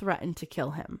Gabrion threatened to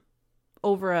kill him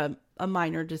over a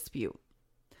minor dispute.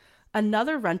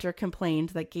 Another renter complained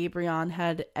that Gabrion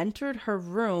had entered her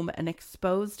room and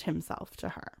exposed himself to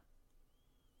her.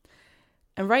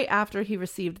 And right after he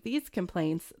received these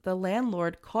complaints, the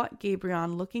landlord caught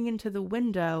Gabrion looking into the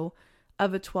window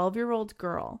of a 12-year-old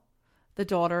girl, the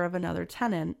daughter of another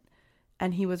tenant,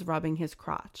 and he was rubbing his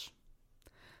crotch.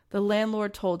 The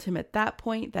landlord told him at that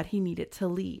point that he needed to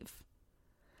leave.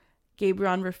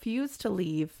 Gabrion refused to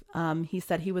leave. He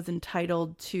said he was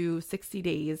entitled to 60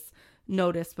 days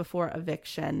notice before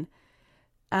eviction.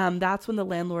 That's when the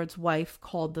landlord's wife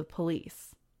called the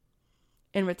police.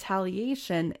 In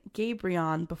retaliation,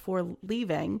 Gabrion, before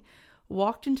leaving,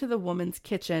 walked into the woman's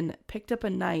kitchen, picked up a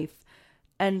knife,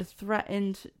 and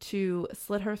threatened to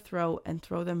slit her throat and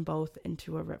throw them both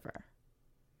into a river.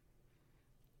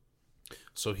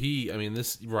 So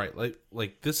this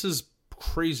is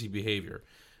crazy behavior.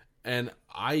 And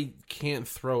I can't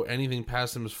throw anything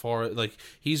past him as far as,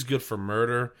 he's good for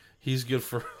murder. He's good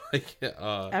for,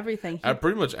 everything.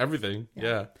 Pretty much everything,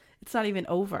 yeah. It's not even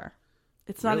over.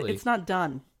 It's not. Really? It's not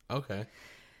done. Okay.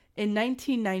 In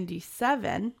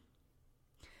 1997,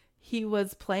 he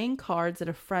was playing cards at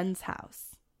a friend's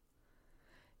house.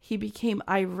 He became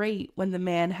irate when the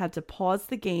man had to pause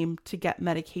the game to get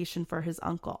medication for his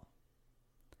uncle.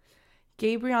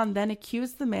 Gabrion then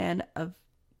accused the man of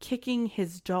kicking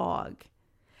his dog,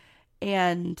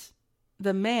 and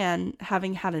the man,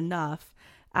 having had enough,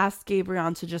 asked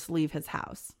Gabrion to just leave his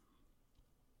house.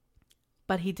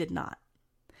 But he did not.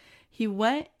 He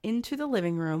went into the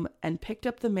living room and picked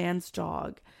up the man's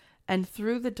dog and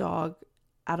threw the dog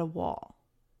at a wall.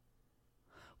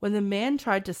 When the man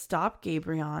tried to stop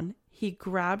Gabrion, he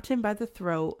grabbed him by the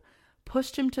throat,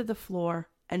 pushed him to the floor,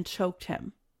 and choked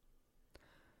him.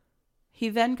 He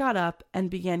then got up and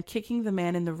began kicking the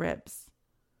man in the ribs.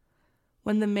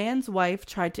 When the man's wife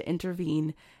tried to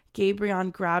intervene,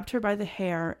 Gabrion grabbed her by the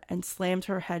hair and slammed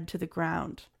her head to the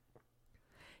ground.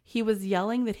 He was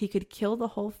yelling that he could kill the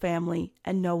whole family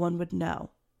and no one would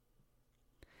know.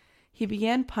 He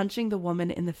began punching the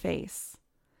woman in the face.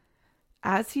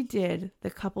 As he did, the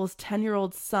couple's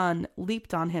 10-year-old son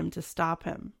leaped on him to stop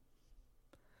him.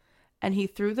 And he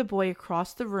threw the boy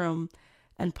across the room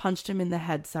and punched him in the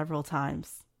head several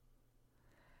times.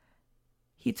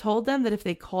 He told them that if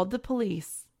they called the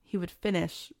police, he would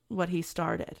finish what he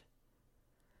started.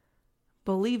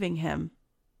 Believing him,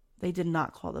 they did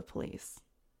not call the police.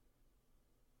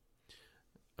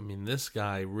 I mean, this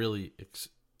guy really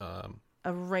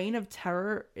a reign of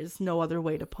terror is no other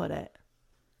way to put it.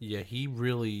 Yeah, he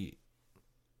really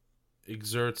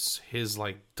exerts his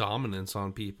dominance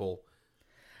on people.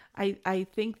 I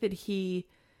think that he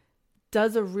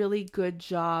does a really good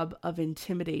job of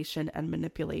intimidation and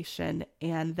manipulation,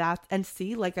 and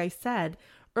see, like I said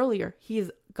earlier, he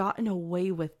has gotten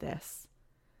away with this.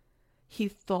 He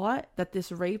thought that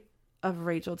this rape of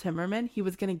Rachel Timmerman, he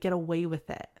was going to get away with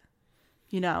it.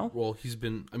 You know? Well,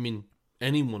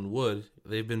 anyone would.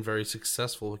 They've been very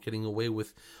successful at getting away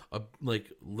with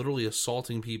literally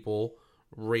assaulting people,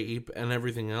 rape, and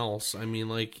everything else.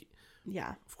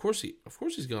 Yeah. Of course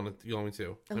he's going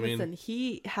to. And listen,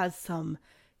 he has some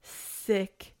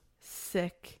sick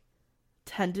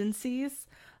tendencies.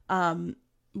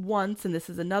 Once, and this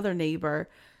is another neighbor,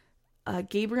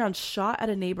 Gabrion shot at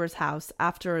a neighbor's house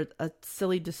after a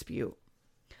silly dispute.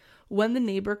 When the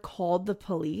neighbor called the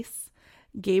police,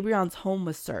 Gabrion's home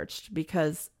was searched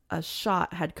because a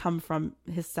shot had come from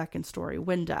his second-story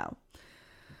window.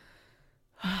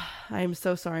 I am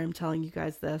so sorry I'm telling you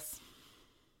guys this.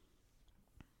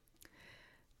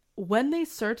 When they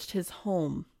searched his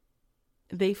home,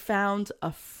 they found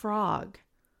a frog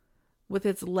with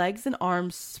its legs and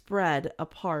arms spread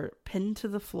apart, pinned to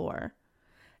the floor,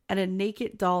 and a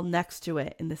naked doll next to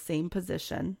it in the same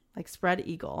position, like spread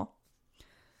eagle.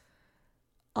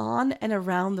 On and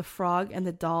around the frog and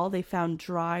the doll, they found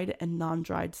dried and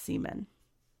non-dried semen.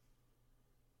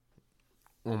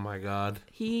 Oh my God.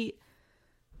 He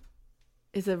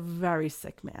is a very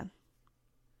sick man.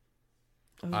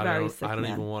 I don't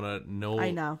even want to know.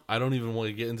 I know. I don't even want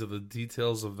to get into the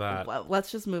details of that. Well,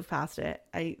 let's just move past it.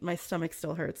 My stomach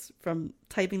still hurts from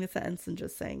typing the sentence and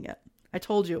just saying it. I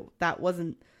told you that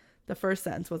wasn't the first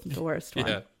sentence, wasn't the worst one.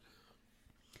 Yeah.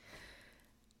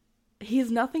 He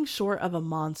is nothing short of a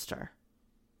monster.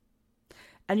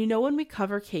 And when we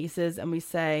cover cases and we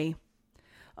say,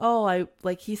 oh,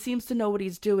 he seems to know what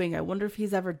he's doing. I wonder if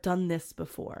he's ever done this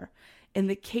before. In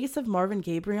the case of Marvin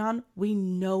Gabrion, we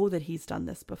know that he's done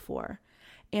this before.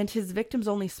 And his victims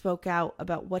only spoke out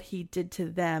about what he did to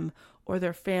them or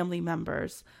their family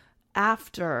members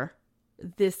after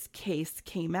this case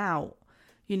came out.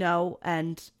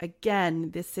 And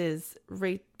again, this is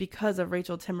because of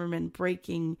Rachel Timmerman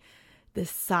breaking this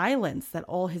silence that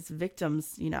all his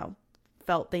victims,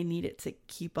 felt they needed to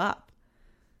keep up.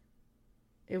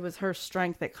 It was her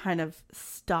strength that kind of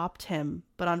stopped him,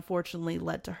 but unfortunately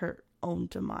led to her own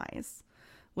demise,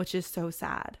 which is so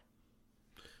sad.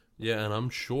 Yeah, and I'm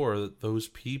sure that those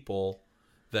people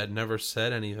that never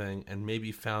said anything and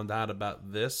maybe found out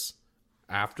about this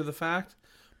after the fact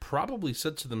probably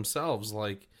said to themselves,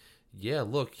 yeah,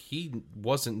 look, he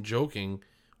wasn't joking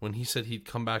when he said he'd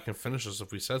come back and finish us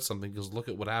if we said something, because look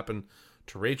at what happened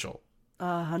to Rachel.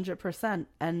 100%.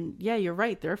 And yeah, you're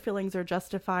right. Their feelings are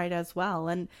justified as well.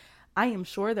 And I am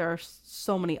sure there are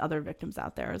so many other victims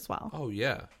out there as well. Oh,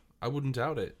 yeah. I wouldn't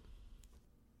doubt it.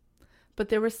 But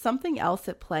there was something else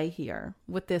at play here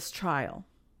with this trial.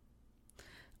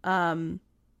 Gabrion,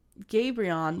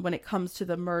 when it comes to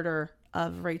the murder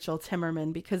of Rachel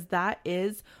Timmerman, because that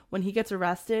is, when he gets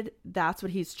arrested, that's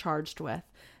what he's charged with.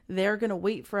 They're going to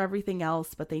wait for everything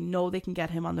else, but they know they can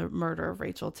get him on the murder of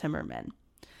Rachel Timmerman.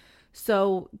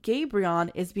 So Gabrion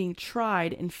is being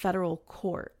tried in federal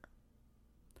court.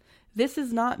 This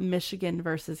is not Michigan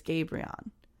versus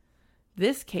Gabrion.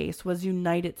 This case was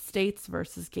United States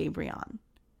versus Gabrion.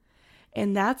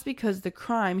 And that's because the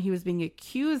crime he was being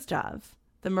accused of,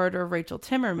 the murder of Rachel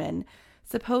Timmerman,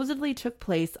 supposedly took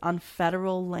place on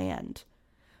federal land,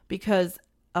 because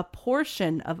a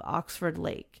portion of Oxford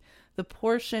Lake, the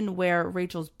portion where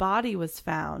Rachel's body was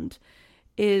found,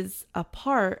 is a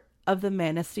part of the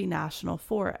Manistee National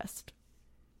Forest.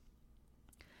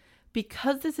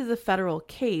 Because this is a federal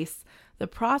case, the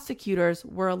prosecutors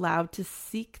were allowed to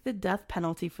seek the death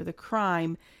penalty for the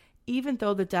crime, even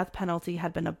though the death penalty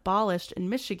had been abolished in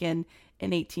Michigan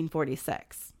in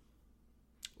 1846.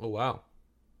 Oh, wow.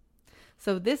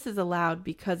 So this is allowed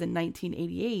because in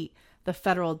 1988, the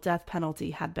federal death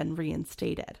penalty had been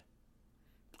reinstated.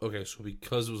 Okay, so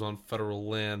because it was on federal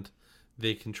land,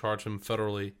 they can charge him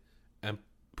federally and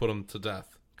put him to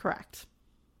death. Correct.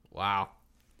 Wow.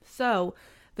 So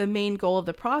the main goal of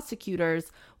the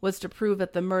prosecutors was to prove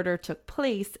that the murder took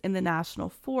place in the National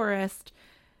Forest.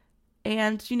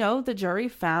 And, the jury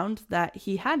found that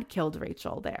he had killed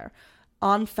Rachel there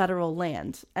on federal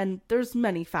land. And there's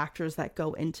many factors that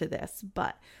go into this.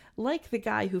 But like the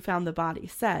guy who found the body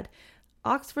said,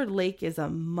 Oxford Lake is a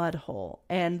mud hole,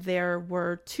 and there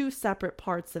were two separate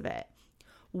parts of it.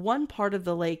 One part of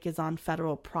the lake is on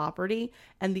federal property,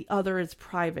 and the other is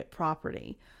private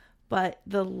property. but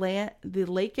the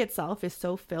lake itself is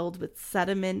so filled with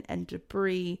sediment and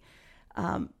debris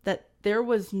that there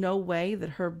was no way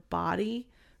that her body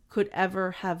could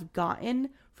ever have gotten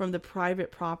from the private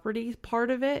property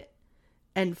part of it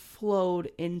and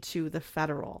flowed into the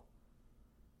federal.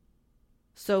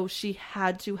 So she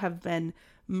had to have been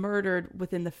murdered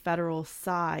within the federal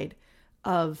side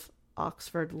of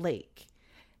Oxford Lake.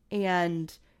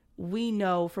 And we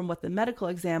know from what the medical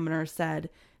examiner said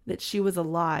that she was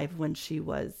alive when she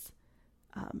was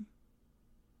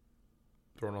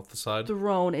Thrown off the side?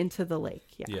 thrown into the lake.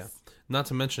 Yes. Yeah. Not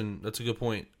to mention, that's a good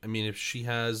point. I mean, if she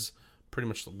has pretty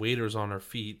much the waders on her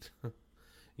feet,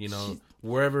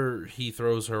 wherever he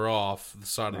throws her off the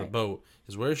side of the boat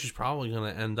is where she's probably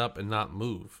going to end up and not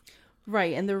move.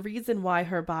 Right. And the reason why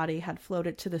her body had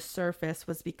floated to the surface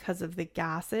was because of the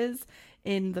gases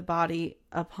in the body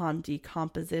upon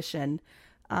decomposition.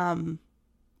 And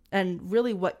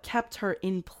really what kept her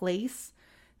in place,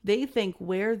 they think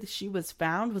where she was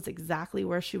found was exactly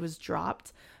where she was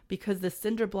dropped, because the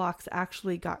cinder blocks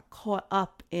actually got caught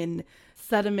up in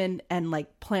sediment and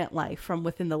like plant life from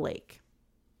within the lake.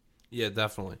 Yeah,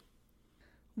 definitely.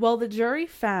 Well, the jury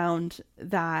found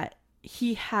that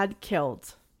he had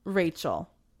killed Rachel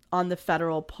on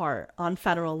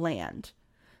federal land.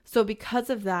 So because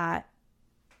of that,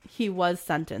 he was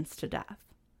sentenced to death.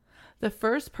 The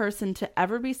first person to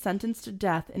ever be sentenced to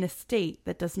death in a state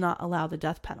that does not allow the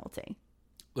death penalty.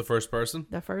 The first person?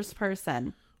 The first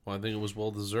person. Well, I think it was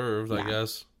well deserved, I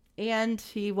guess. And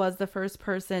he was the first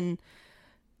person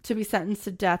to be sentenced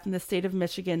to death in the state of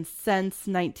Michigan since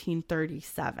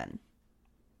 1937.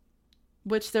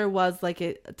 Which there was like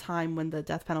a time when the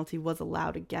death penalty was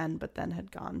allowed again, but then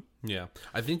had gone. Yeah.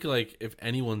 I think like if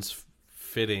anyone's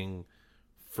fitting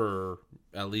for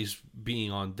at least being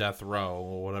on death row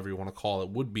or whatever you want to call it,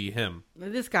 would be him.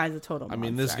 This guy's a total monster. I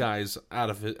mean, this guy's out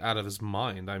of his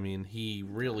mind. I mean, he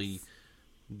really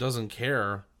doesn't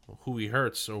care who he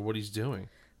hurts or what he's doing.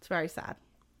 It's very sad.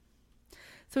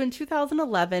 So in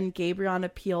 2011, Gabrion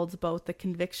appealed both the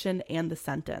conviction and the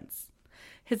sentence.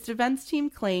 His defense team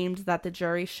claimed that the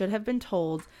jury should have been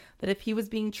told that if he was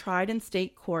being tried in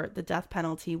state court, the death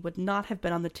penalty would not have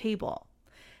been on the table,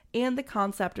 and the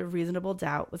concept of reasonable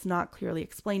doubt was not clearly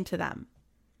explained to them.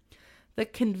 The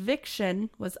conviction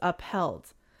was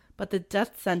upheld, but the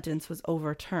death sentence was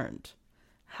overturned.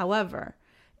 However,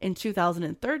 in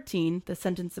 2013, the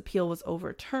sentence appeal was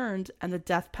overturned and the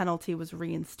death penalty was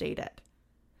reinstated.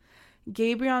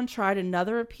 Gabrion tried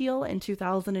another appeal in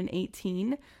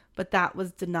 2018, but that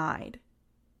was denied.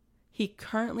 He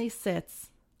currently sits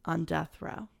on death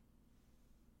row.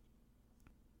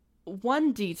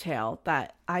 One detail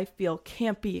that I feel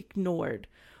can't be ignored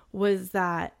was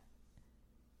that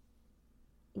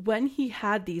when he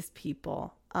had these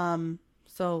people,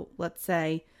 so let's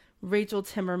say Rachel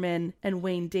Timmerman and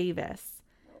Wayne Davis,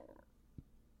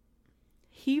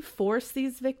 he forced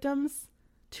these victims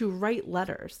to write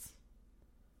letters.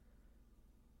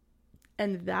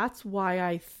 And that's why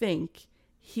I think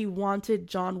he wanted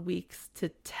John Weeks to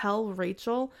tell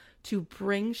Rachel to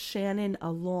bring Shannon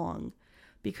along,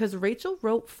 because Rachel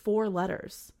wrote 4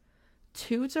 letters,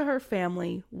 2 to her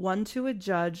family, 1 to a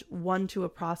judge, 1 to a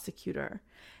prosecutor.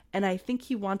 And I think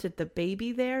he wanted the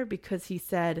baby there because he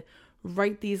said,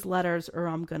 write these letters or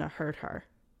I'm going to hurt her.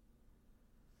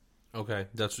 Okay,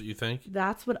 that's what you think?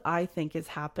 That's what I think is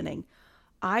happening.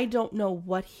 I don't know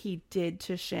what he did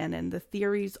to Shannon. The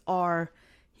theories are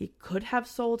he could have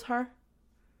sold her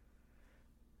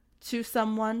to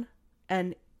someone.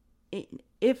 And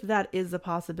if that is a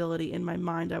possibility, in my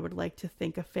mind, I would like to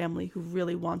think a family who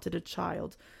really wanted a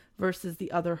child versus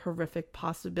the other horrific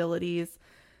possibilities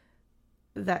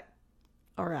that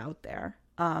are out there.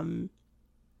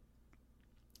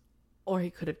 Or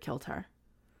he could have killed her.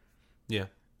 Yeah.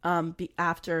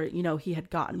 After, he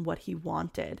had gotten what he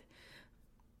wanted.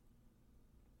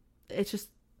 It's just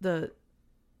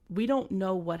we don't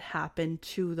know what happened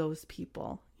to those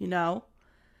people,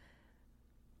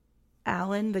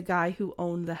 Alan, the guy who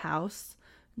owned the house,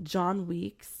 John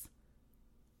Weeks,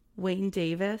 Wayne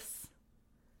Davis,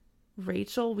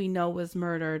 Rachel, we know was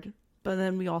murdered, but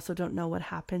then we also don't know what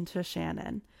happened to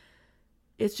Shannon.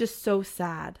 It's just so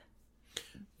sad.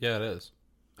 Yeah, it is.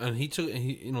 And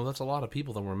that's a lot of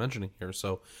people that we're mentioning here.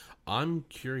 So I'm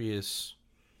curious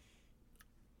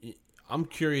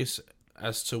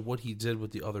as to what he did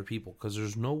with the other people, because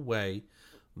there's no way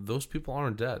those people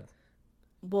aren't dead.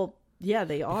 Well, yeah,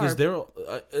 they are. Because they're,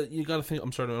 you got to think,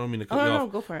 I'm sorry, I don't mean to cut you off. No,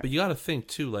 go for it. But you got to think,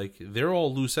 too, like, they're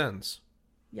all loose ends.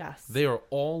 Yes. They are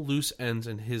all loose ends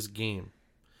in his game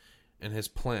and his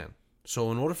plan.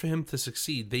 So in order for him to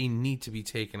succeed, they need to be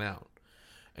taken out.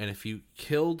 And if he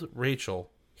killed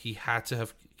Rachel, he had to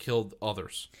have killed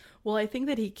others. Well, I think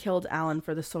that he killed Alan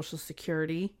for the Social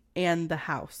Security and the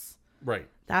house. Right.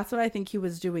 That's what I think he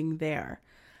was doing there.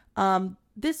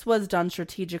 This was done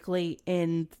strategically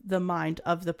in the mind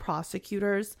of the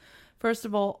prosecutors. First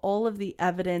of all of the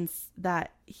evidence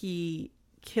that he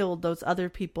killed those other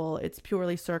people, it's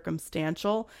purely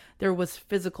circumstantial. There was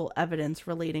physical evidence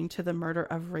relating to the murder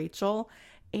of Rachel,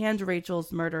 and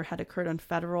Rachel's murder had occurred on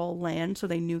federal land, so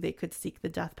they knew they could seek the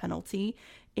death penalty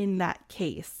in that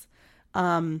case.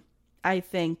 I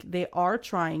think they are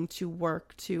trying to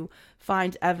work to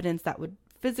find evidence that would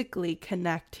physically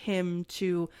connect him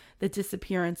to the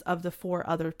disappearance of the 4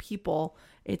 other people.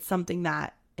 It's something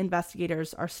that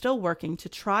investigators are still working to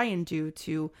try and do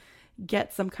to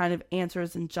get some kind of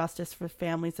answers and justice for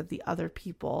families of the other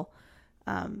people,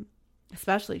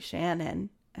 especially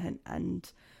Shannon,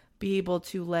 and be able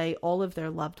to lay all of their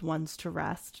loved ones to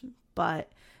rest.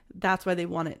 But that's why they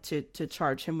wanted to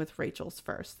charge him with Rachel's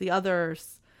first. The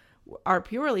others are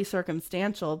purely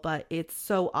circumstantial, but it's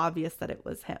so obvious that it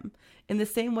was him. In the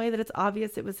same way that it's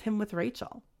obvious it was him with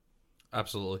Rachel.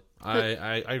 Absolutely.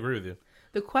 I agree with you.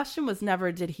 The question was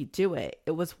never did he do it,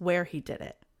 it was where he did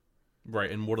it.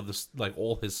 Right, and what are the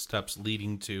all his steps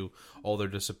leading to all their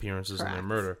disappearances Correct. and their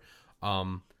murder.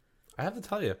 I have to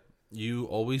tell you, you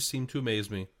always seem to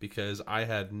amaze me because I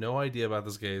had no idea about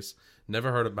this case,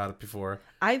 never heard about it before.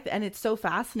 And it's so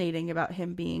fascinating about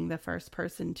him being the first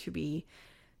person to be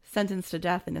sentenced to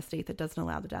death in a state that doesn't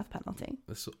allow the death penalty.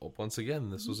 This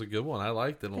was a good one. I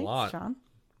liked it a Thanks, lot. John.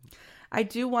 I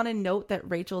do want to note that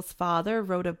Rachel's father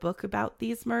wrote a book about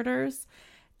these murders,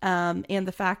 and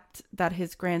the fact that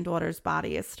his granddaughter's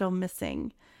body is still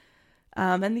missing,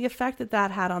 and the effect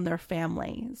that had on their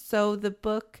family. So the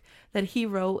book that he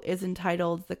wrote is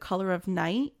entitled The Color of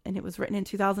Night, and it was written in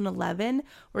 2011.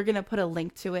 We're going to put a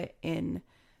link to it in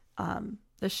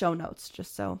the show notes,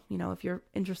 just so you know if you're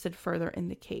interested further in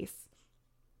the case.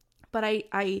 But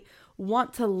I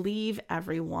want to leave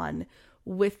everyone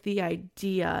with the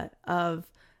idea of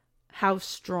how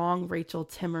strong Rachel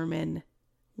Timmerman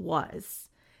was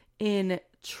in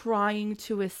trying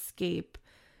to escape,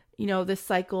 the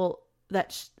cycle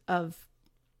of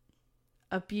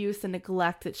abuse and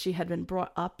neglect that she had been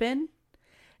brought up in,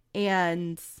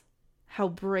 and how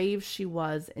brave she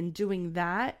was in doing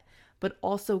that, but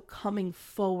also coming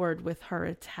forward with her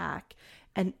attack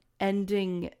and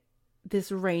ending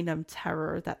this reign of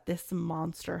terror that this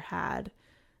monster had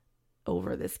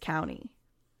over this county.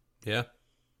 Yeah,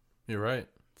 you're right.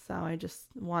 So I just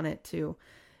wanted to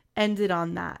end it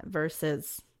on that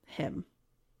versus him,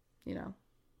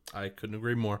 I couldn't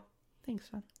agree more. Thanks,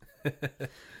 John. All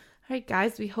right,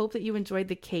 guys, we hope that you enjoyed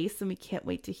the case, and we can't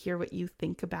wait to hear what you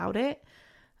think about it.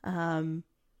 Again,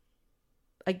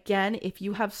 if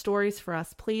you have stories for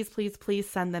us, please, please, please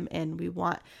send them in. We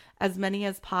want as many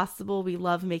as possible. We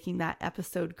love making that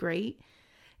episode great.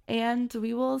 And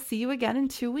we will see you again in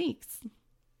 2 weeks.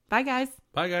 Bye, guys.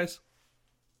 Bye, guys.